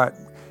you've got,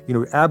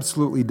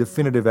 absolutely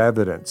definitive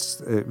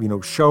evidence,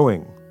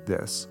 showing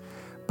this.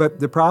 But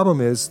the problem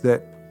is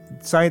that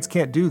science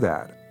can't do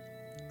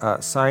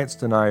that. Science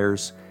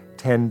deniers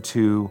tend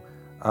to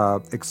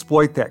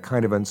exploit that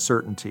kind of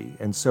uncertainty.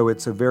 And so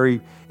it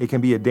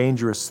can be a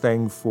dangerous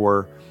thing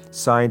for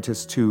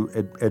scientists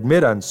to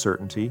admit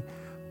uncertainty,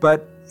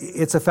 but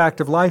it's a fact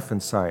of life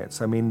in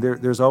science. I mean,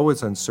 there's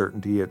always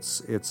uncertainty.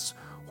 It's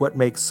what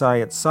makes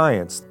science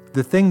science.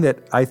 The thing that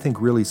I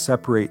think really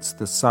separates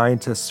the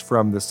scientists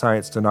from the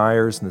science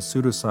deniers and the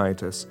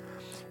pseudoscientists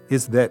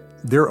is that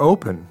they're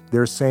open.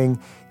 They're saying,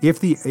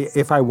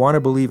 if I want to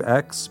believe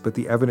X, but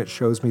the evidence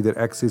shows me that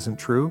X isn't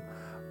true,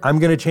 I'm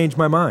going to change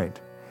my mind.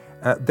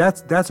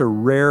 That's a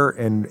rare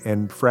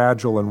and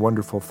fragile and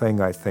wonderful thing,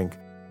 I think.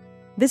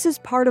 This is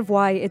part of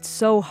why it's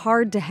so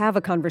hard to have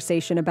a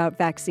conversation about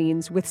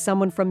vaccines with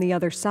someone from the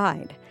other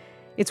side.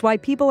 It's why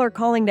people are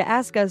calling to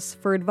ask us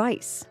for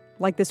advice,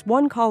 like this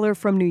one caller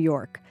from New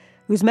York,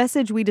 whose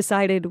message we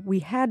decided we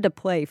had to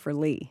play for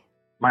Lee.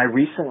 My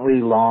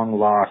recently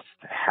long-lost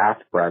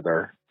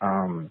half-brother,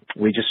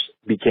 we just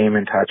became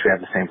in touch. We have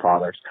the same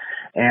fathers.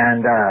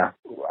 And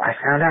I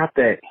found out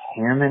that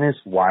him and his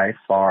wife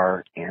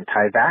are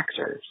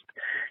anti-vaxxers.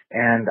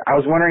 And I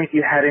was wondering if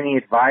you had any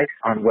advice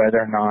on whether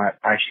or not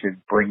I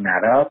should bring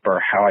that up or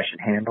how I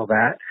should handle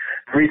that.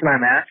 The reason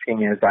I'm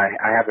asking is I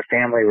have a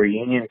family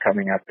reunion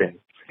coming up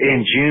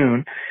in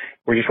June.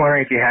 We're just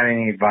wondering if you had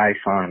any advice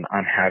on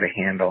how to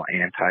handle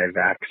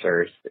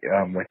anti-vaxxers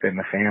within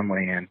the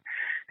family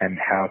and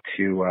how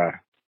to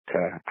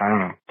I don't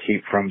know,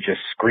 keep from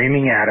just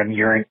screaming at him,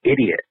 "You're an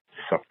idiot."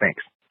 So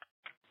thanks.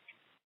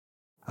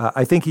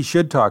 I think he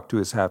should talk to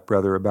his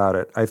half-brother about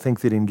it. I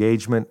think that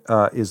engagement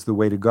is the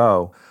way to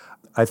go.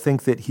 I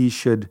think that he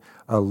should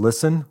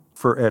listen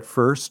at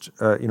first,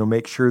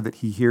 make sure that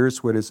he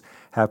hears what his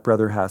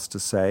half-brother has to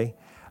say.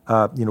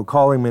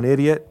 Call him an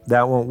idiot,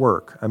 that won't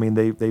work. I mean,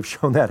 they've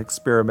shown that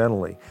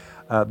experimentally.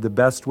 The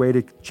best way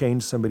to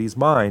change somebody's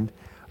mind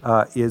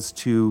is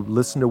to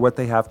listen to what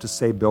they have to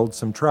say, build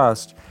some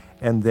trust,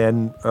 and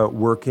then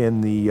work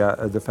in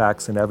the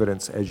facts and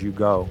evidence as you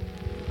go.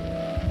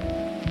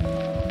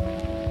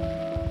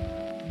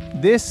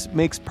 This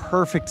makes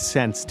perfect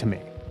sense to me.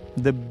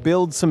 The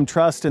build some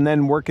trust and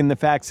then work in the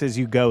facts as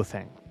you go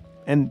thing.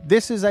 And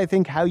this is, I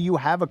think, how you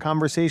have a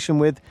conversation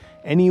with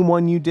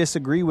anyone you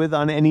disagree with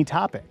on any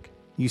topic.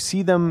 You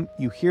see them,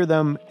 you hear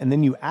them, and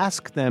then you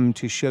ask them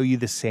to show you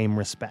the same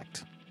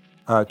respect.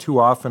 Too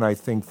often I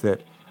think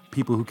that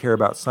people who care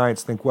about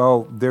science think,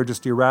 well, they're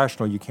just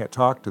irrational, you can't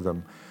talk to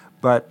them.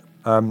 But,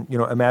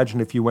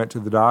 imagine if you went to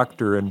the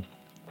doctor and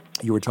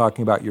you were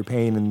talking about your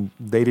pain and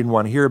they didn't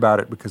want to hear about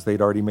it because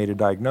they'd already made a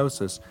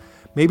diagnosis.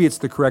 Maybe it's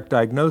the correct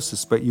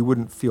diagnosis, but you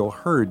wouldn't feel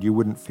heard, you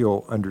wouldn't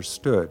feel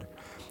understood.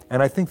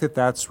 And I think that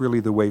that's really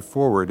the way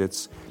forward.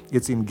 It's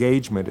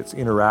engagement, it's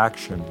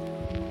interaction.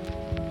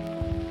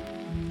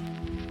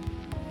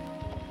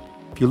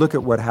 If you look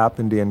at what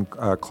happened in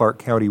Clark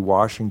County,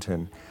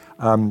 Washington,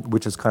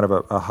 which is kind of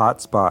a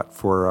hot spot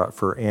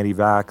for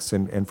anti-vax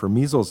and for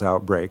measles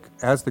outbreak,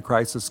 as the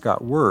crisis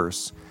got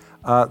worse,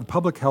 the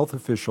public health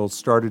officials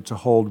started to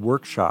hold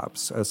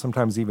workshops,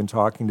 sometimes even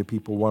talking to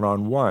people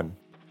one-on-one.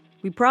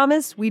 We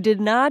promise we did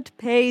not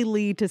pay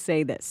Lee to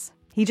say this.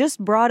 He just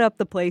brought up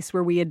the place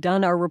where we had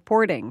done our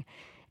reporting.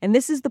 And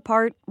this is the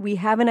part we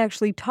haven't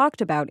actually talked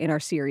about in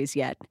our series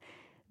yet.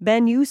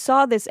 Ben, you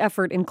saw this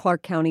effort in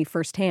Clark County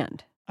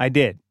firsthand. I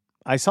did.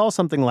 I saw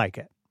something like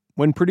it.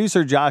 When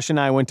producer Josh and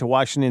I went to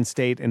Washington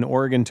State and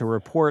Oregon to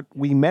report,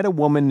 we met a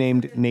woman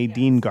named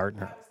Nadine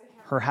Gartner.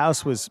 Her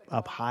house was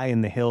up high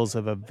in the hills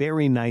of a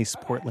very nice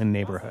Portland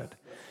neighborhood.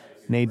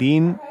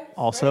 Nadine,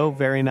 also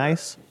very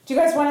nice. Do you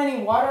guys want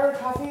any water,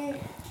 coffee,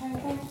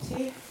 anything,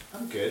 tea?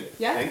 I'm good.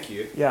 Yeah? Thank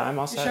you. Yeah, I'm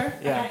all set. Sure?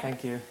 Yeah, okay.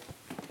 Thank you.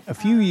 A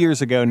few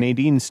years ago,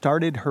 Nadine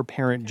started her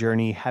parent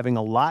journey having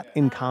a lot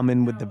in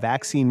common with the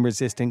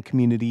vaccine-resistant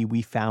community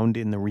we found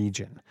in the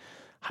region.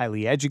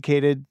 Highly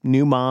educated,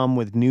 new mom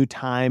with new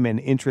time and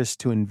interest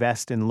to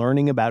invest in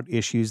learning about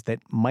issues that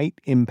might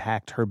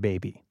impact her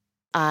baby.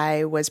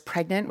 I was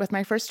pregnant with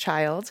my first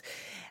child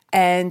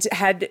and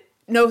had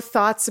no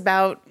thoughts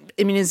about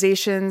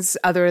immunizations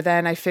other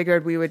than I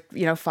figured we would,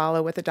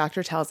 follow what the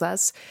doctor tells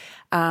us.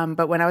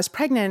 But when I was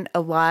pregnant,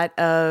 a lot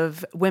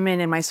of women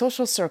in my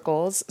social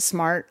circles,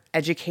 smart,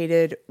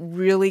 educated,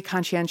 really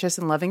conscientious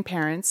and loving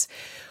parents,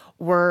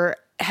 were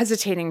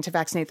hesitating to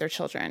vaccinate their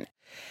children.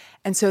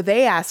 And so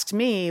they asked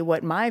me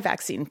what my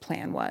vaccine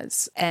plan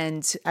was.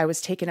 And I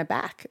was taken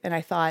aback. And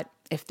I thought,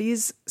 if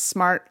these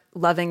smart,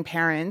 loving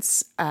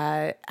parents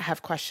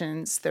have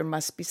questions, there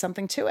must be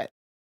something to it.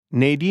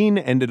 Nadine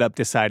ended up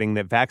deciding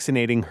that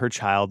vaccinating her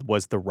child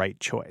was the right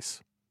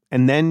choice.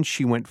 And then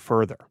she went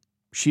further.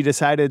 She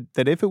decided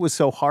that if it was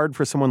so hard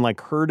for someone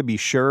like her to be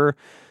sure,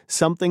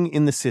 something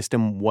in the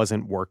system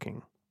wasn't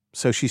working.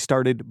 So she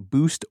started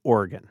Boost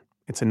Oregon.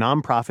 It's a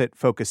nonprofit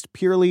focused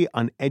purely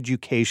on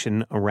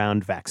education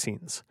around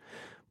vaccines.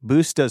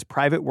 Boost does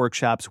private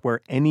workshops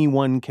where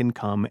anyone can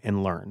come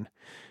and learn.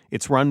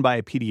 It's run by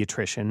a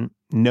pediatrician,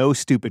 no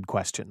stupid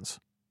questions.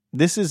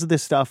 This is the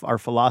stuff our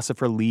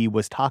philosopher Lee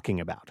was talking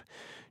about,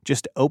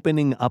 just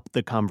opening up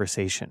the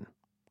conversation.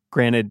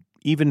 Granted,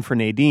 even for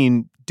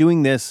Nadine,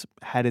 doing this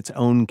had its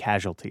own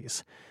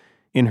casualties.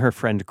 In her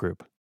friend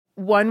group,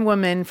 one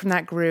woman from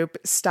that group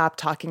stopped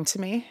talking to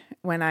me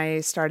when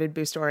I started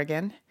Boost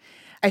Oregon.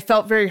 I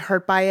felt very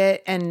hurt by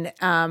it, and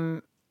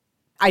all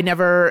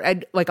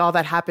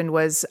that happened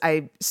was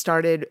I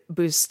started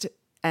Boost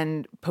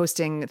and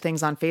posting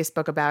things on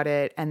Facebook about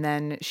it. And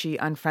then she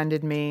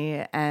unfriended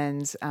me.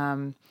 And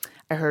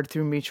I heard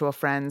through mutual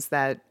friends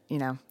that,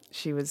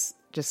 she was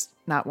just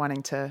not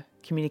wanting to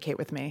communicate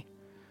with me.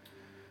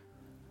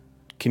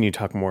 Can you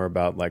talk more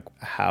about like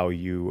how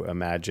you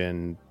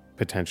imagine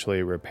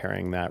potentially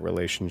repairing that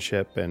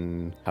relationship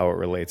and how it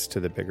relates to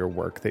the bigger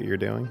work that you're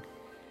doing?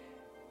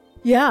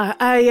 Yeah,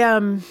 I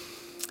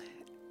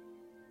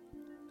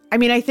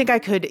think I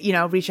could,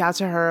 reach out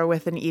to her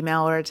with an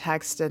email or a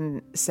text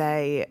and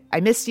say, I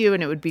missed you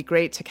and it would be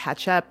great to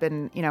catch up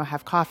and,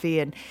 have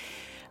coffee. And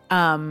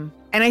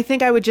I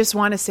think I would just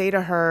want to say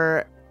to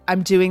her,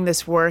 I'm doing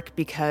this work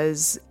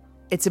because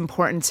it's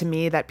important to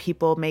me that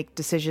people make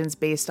decisions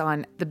based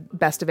on the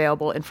best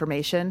available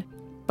information.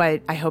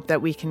 But I hope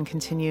that we can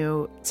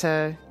continue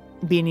to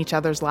be in each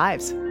other's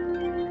lives.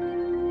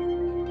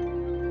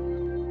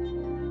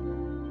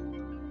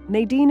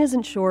 Nadine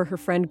isn't sure her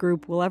friend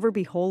group will ever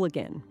be whole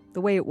again,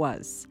 the way it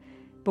was.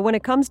 But when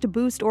it comes to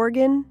Boost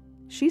Oregon,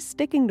 she's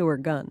sticking to her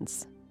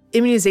guns.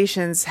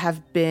 Immunizations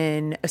have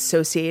been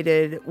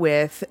associated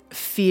with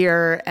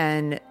fear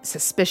and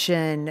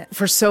suspicion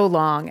for so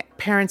long.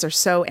 Parents are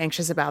so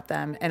anxious about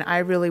them, and I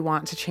really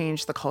want to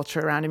change the culture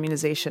around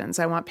immunizations.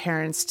 I want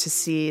parents to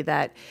see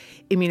that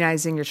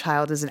immunizing your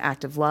child is an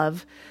act of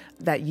love,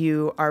 that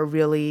you are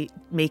really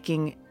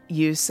making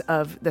use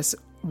of this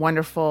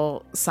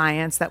wonderful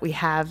science that we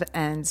have,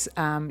 and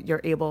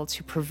you're able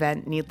to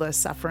prevent needless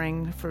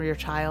suffering for your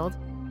child.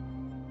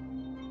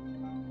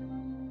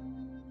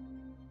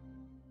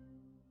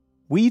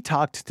 We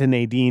talked to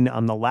Nadine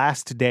on the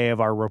last day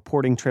of our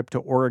reporting trip to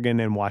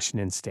Oregon and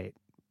Washington State.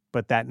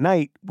 But that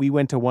night, we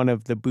went to one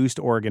of the Boost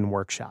Oregon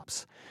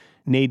workshops.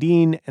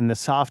 Nadine and the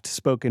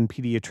soft-spoken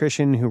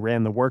pediatrician who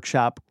ran the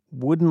workshop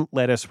wouldn't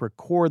let us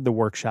record the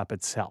workshop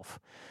itself.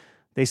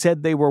 They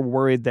said they were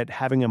worried that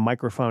having a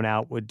microphone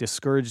out would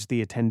discourage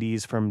the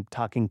attendees from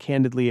talking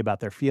candidly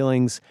about their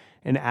feelings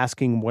and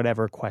asking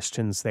whatever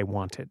questions they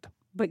wanted.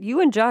 But you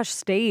and Josh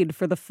stayed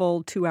for the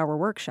full 2-hour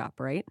workshop,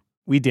 right?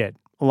 We did,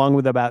 along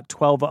with about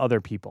 12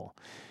 other people.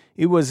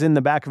 It was in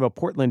the back of a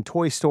Portland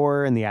toy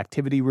store in the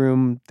activity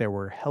room. There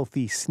were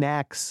healthy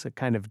snacks, a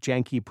kind of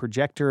janky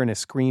projector, and a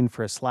screen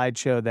for a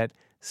slideshow that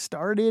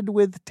started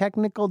with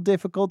technical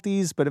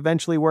difficulties but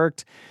eventually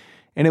worked.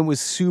 And it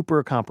was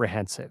super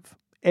comprehensive.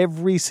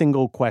 Every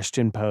single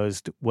question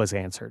posed was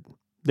answered.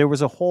 There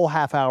was a whole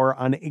half hour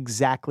on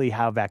exactly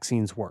how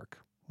vaccines work,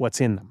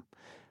 what's in them.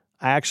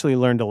 I actually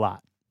learned a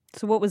lot.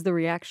 So what was the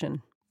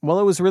reaction? Well,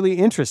 it was really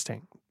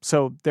interesting.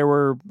 So there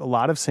were a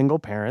lot of single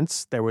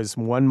parents. There was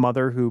one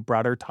mother who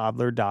brought her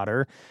toddler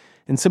daughter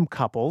and some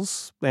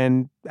couples.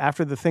 And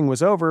after the thing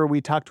was over,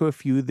 we talked to a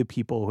few of the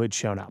people who had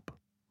shown up,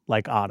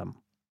 like Autumn.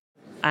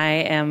 I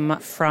am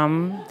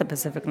from the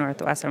Pacific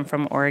Northwest. I'm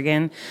from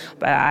Oregon,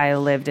 but I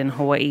lived in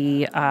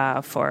Hawaii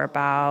for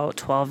about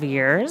 12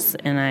 years,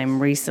 and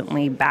I'm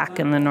recently back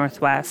in the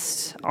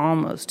Northwest,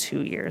 almost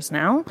 2 years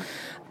now.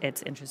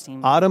 It's interesting.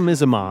 Autumn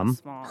is a mom.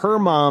 Her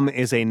mom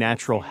is a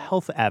natural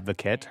health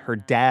advocate. Her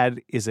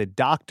dad is a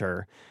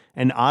doctor,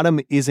 and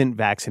Autumn isn't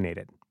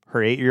vaccinated. Her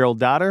 8-year-old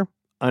daughter,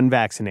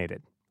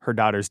 unvaccinated. Her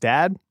daughter's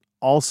dad,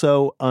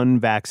 also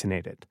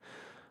unvaccinated.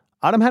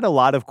 Autumn had a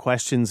lot of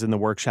questions in the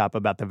workshop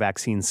about the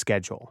vaccine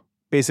schedule.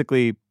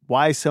 Basically,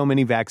 why so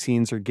many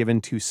vaccines are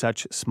given to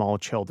such small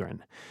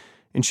children.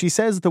 And she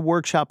says the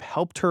workshop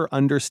helped her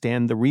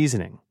understand the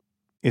reasoning.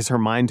 Is her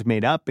mind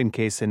made up in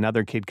case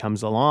another kid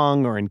comes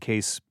along or in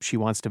case she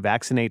wants to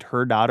vaccinate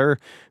her daughter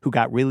who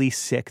got really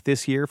sick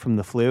this year from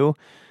the flu?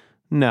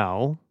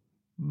 No,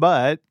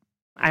 but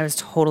I was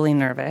totally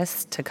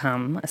nervous to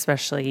come,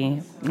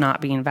 especially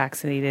not being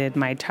vaccinated,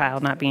 my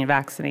child not being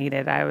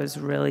vaccinated. I was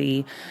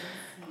really,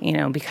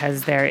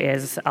 because there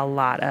is a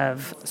lot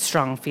of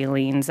strong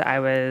feelings.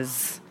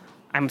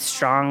 I'm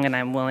strong and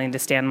I'm willing to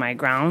stand my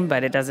ground,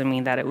 but it doesn't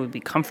mean that it would be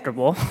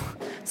comfortable.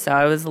 So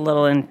I was a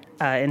little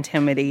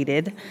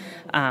intimidated,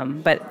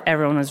 but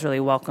everyone was really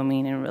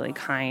welcoming and really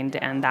kind,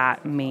 and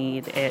that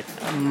made it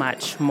a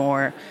much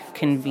more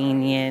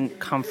convenient,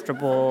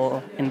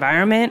 comfortable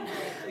environment.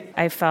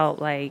 I felt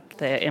like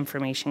the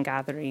information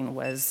gathering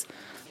was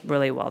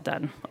really well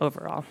done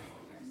overall.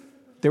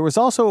 There was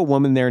also a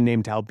woman there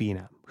named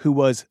Albina, who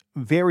was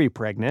very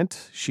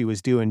pregnant. She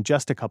was due in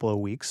just a couple of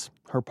weeks.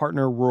 Her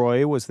partner,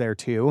 Roy, was there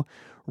too.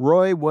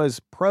 Roy was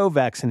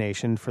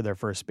pro-vaccination for their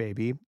first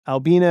baby.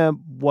 Albina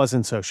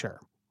wasn't so sure.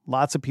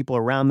 Lots of people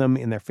around them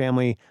in their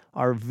family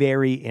are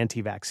very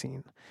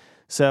anti-vaccine.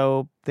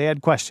 So they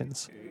had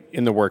questions.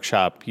 In the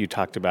workshop, you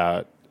talked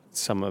about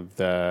some of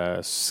the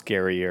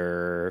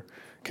scarier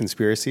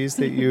conspiracies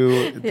that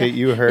you that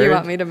you heard. You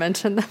want me to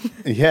mention them?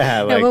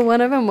 Yeah. Well,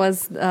 one of them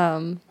was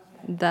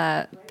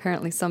that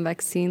apparently some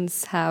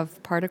vaccines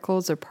have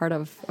particles or part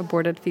of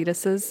aborted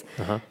fetuses.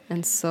 Uh-huh.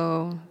 And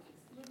so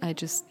I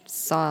just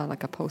saw a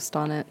post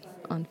on it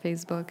on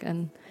Facebook.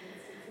 And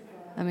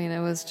it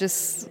was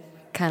just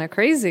kind of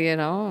crazy,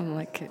 I'm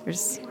like,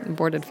 there's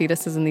aborted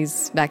fetuses in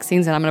these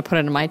vaccines and I'm going to put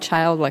it in my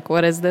child.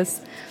 What is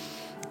this?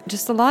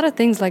 Just a lot of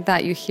things like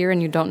that you hear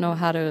and you don't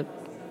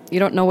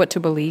know what to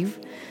believe.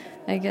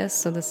 I guess.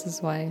 So this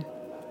is why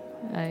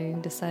I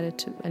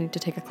decided I need to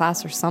take a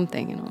class or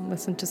something,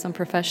 listen to some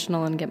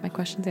professional and get my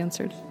questions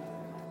answered.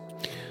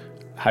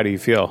 How do you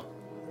feel?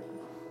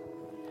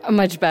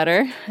 Much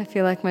better. I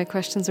feel like my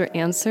questions are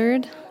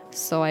answered.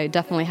 So I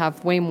definitely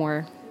have way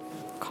more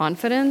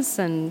confidence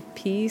and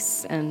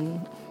peace,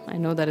 and I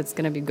know that it's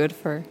going to be good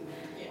for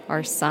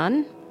our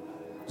son.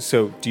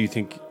 So do you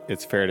think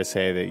it's fair to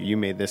say that you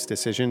made this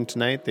decision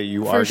tonight, that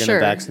you For are going to sure.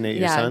 vaccinate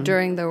your son? Yeah,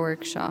 during the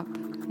workshop.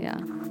 Yeah.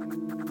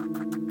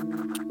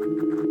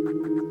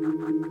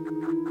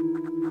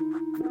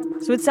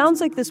 So it sounds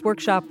like this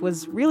workshop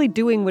was really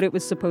doing what it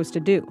was supposed to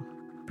do.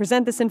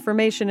 Present this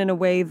information in a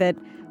way that,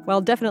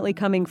 while definitely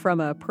coming from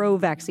a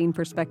pro-vaccine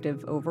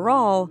perspective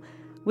overall,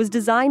 was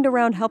designed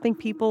around helping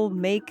people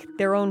make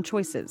their own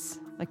choices,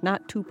 like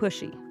not too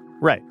pushy.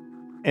 Right.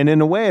 And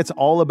in a way, it's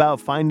all about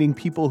finding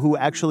people who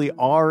actually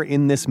are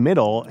in this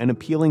middle and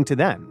appealing to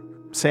them,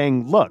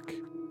 saying, look,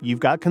 you've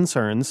got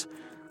concerns.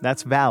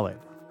 That's valid.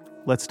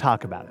 Let's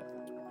talk about it.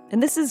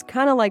 And this is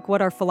kind of like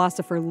what our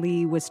philosopher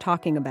Lee was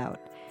talking about,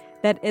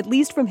 that at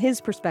least from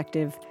his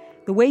perspective,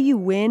 the way you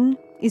win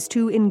is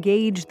to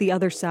engage the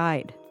other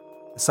side.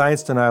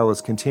 Science denial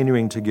is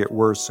continuing to get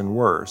worse and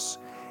worse.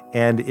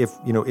 And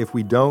if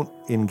we don't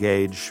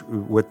engage,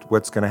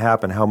 what's going to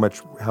happen? How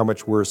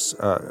much worse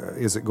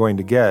is it going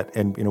to get?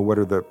 And what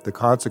are the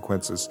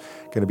consequences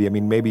going to be? I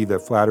mean, maybe the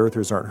flat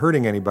earthers aren't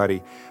hurting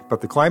anybody,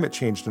 but the climate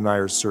change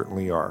deniers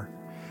certainly are,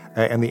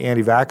 and the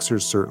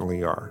anti-vaxxers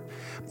certainly are.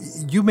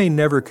 You may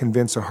never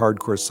convince a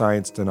hardcore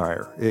science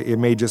denier. It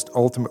may just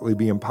ultimately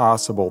be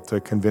impossible to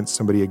convince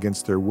somebody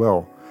against their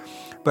will.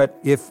 But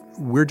if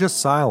we're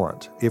just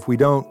silent, if we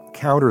don't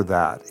counter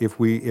that, if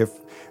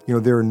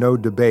there are no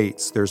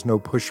debates, there's no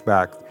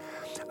pushback,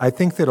 I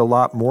think that a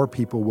lot more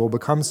people will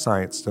become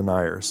science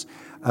deniers.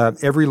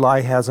 Every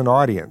lie has an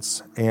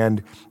audience,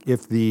 and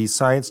if the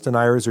science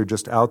deniers are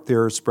just out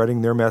there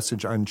spreading their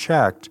message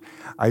unchecked,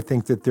 I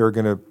think that there are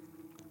going to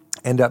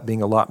end up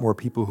being a lot more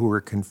people who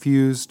are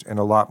confused and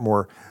a lot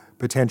more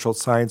potential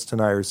science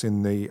deniers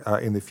in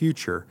the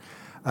future.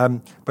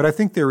 But I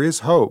think there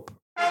is hope.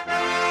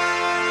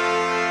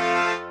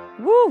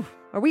 Woo!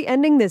 Are we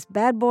ending this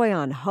bad boy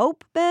on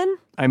hope, Ben?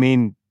 I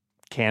mean,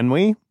 can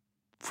we?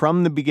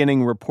 From the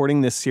beginning,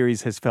 reporting this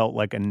series has felt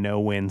like a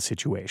no-win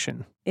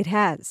situation. It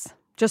has.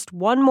 Just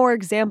one more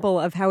example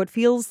of how it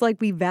feels like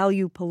we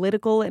value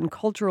political and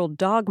cultural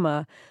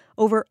dogma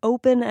over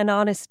open and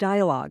honest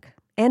dialogue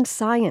and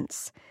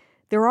science.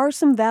 There are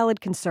some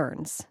valid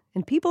concerns,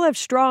 and people have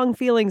strong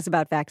feelings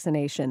about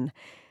vaccination.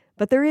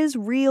 But there is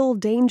real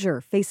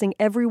danger facing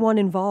everyone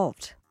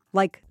involved,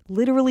 like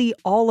literally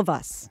all of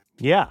us.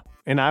 Yeah,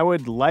 and I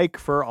would like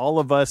for all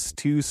of us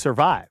to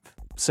survive.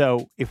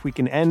 So if we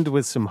can end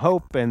with some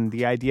hope and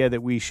the idea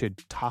that we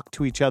should talk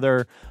to each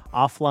other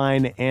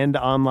offline and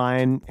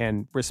online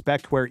and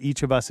respect where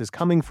each of us is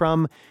coming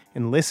from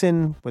and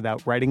listen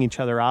without writing each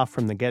other off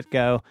from the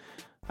get-go,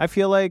 I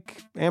feel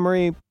like,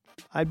 Amory,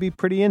 I'd be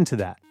pretty into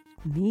that.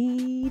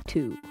 Me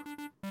too.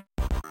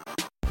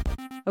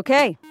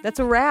 Okay, that's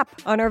a wrap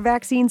on our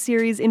vaccine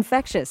series,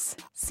 Infectious.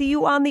 See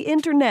you on the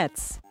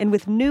internets and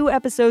with new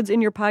episodes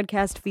in your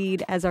podcast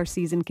feed as our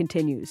season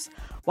continues.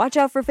 Watch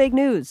out for fake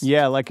news.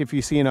 Yeah, like if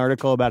you see an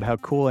article about how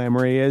cool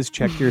Amory is,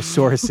 check your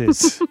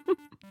sources.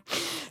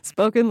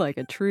 Spoken like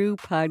a true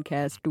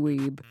podcast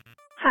dweeb.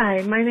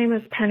 Hi, my name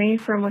is Penny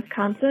from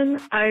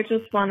Wisconsin. I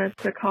just wanted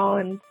to call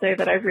and say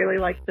that I really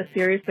like the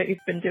series that you've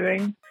been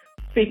doing.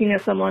 Speaking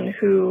as someone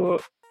who,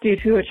 due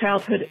to a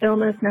childhood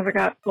illness, never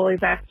got fully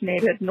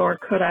vaccinated, nor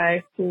could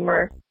I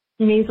for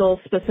measles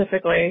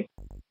specifically,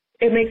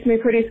 it makes me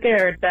pretty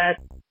scared that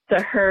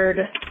the herd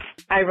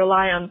I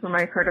rely on for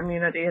my herd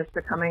immunity is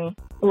becoming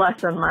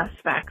less and less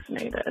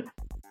vaccinated.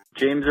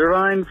 James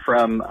Irvine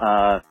from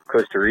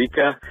Costa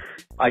Rica.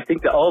 I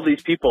think that all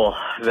these people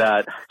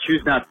that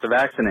choose not to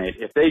vaccinate,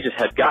 if they just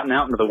had gotten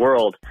out into the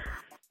world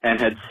and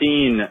had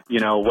seen,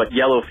 what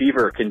yellow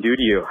fever can do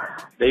to you,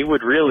 they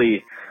would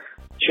really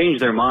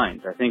change their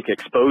minds. I think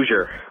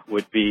exposure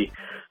would be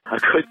a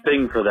good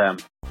thing for them.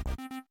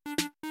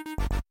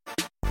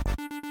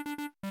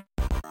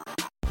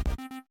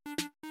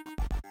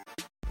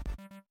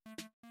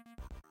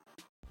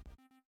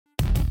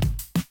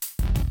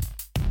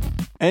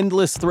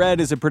 Endless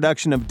Thread is a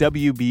production of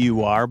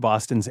WBUR,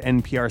 Boston's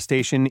NPR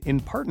station,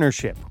 in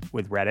partnership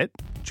with Reddit.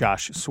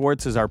 Josh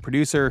Swartz is our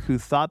producer, who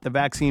thought the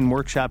vaccine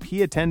workshop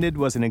he attended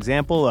was an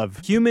example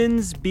of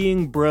humans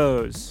being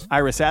bros.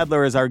 Iris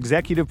Adler is our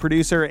executive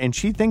producer, and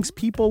she thinks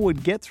people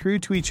would get through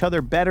to each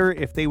other better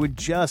if they would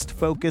just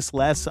focus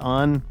less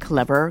on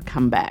clever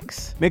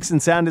comebacks. Mix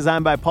and sound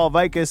design by Paul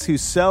Vikas,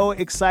 who's so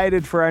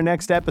excited for our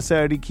next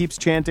episode, he keeps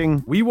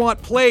chanting, "We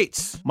want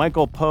plates!"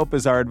 Michael Pope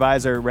is our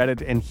advisor at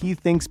Reddit, and he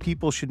thinks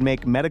people should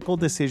make medical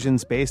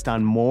decisions based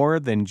on more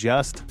than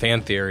just fan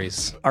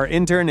theories. Our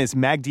intern is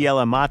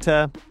Magdiela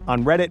Mata.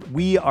 On Reddit,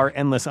 we are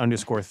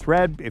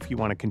endless_thread. If you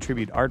want to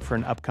contribute art for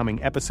an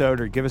upcoming episode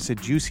or give us a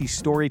juicy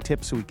story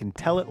tip so we can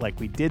tell it like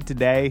we did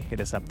today,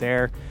 hit us up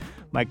there.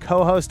 My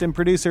co-host and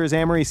producer is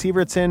Amory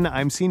Sievertson.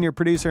 I'm senior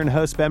producer and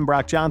host Ben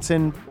Brock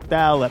Johnson.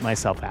 I'll let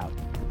myself out.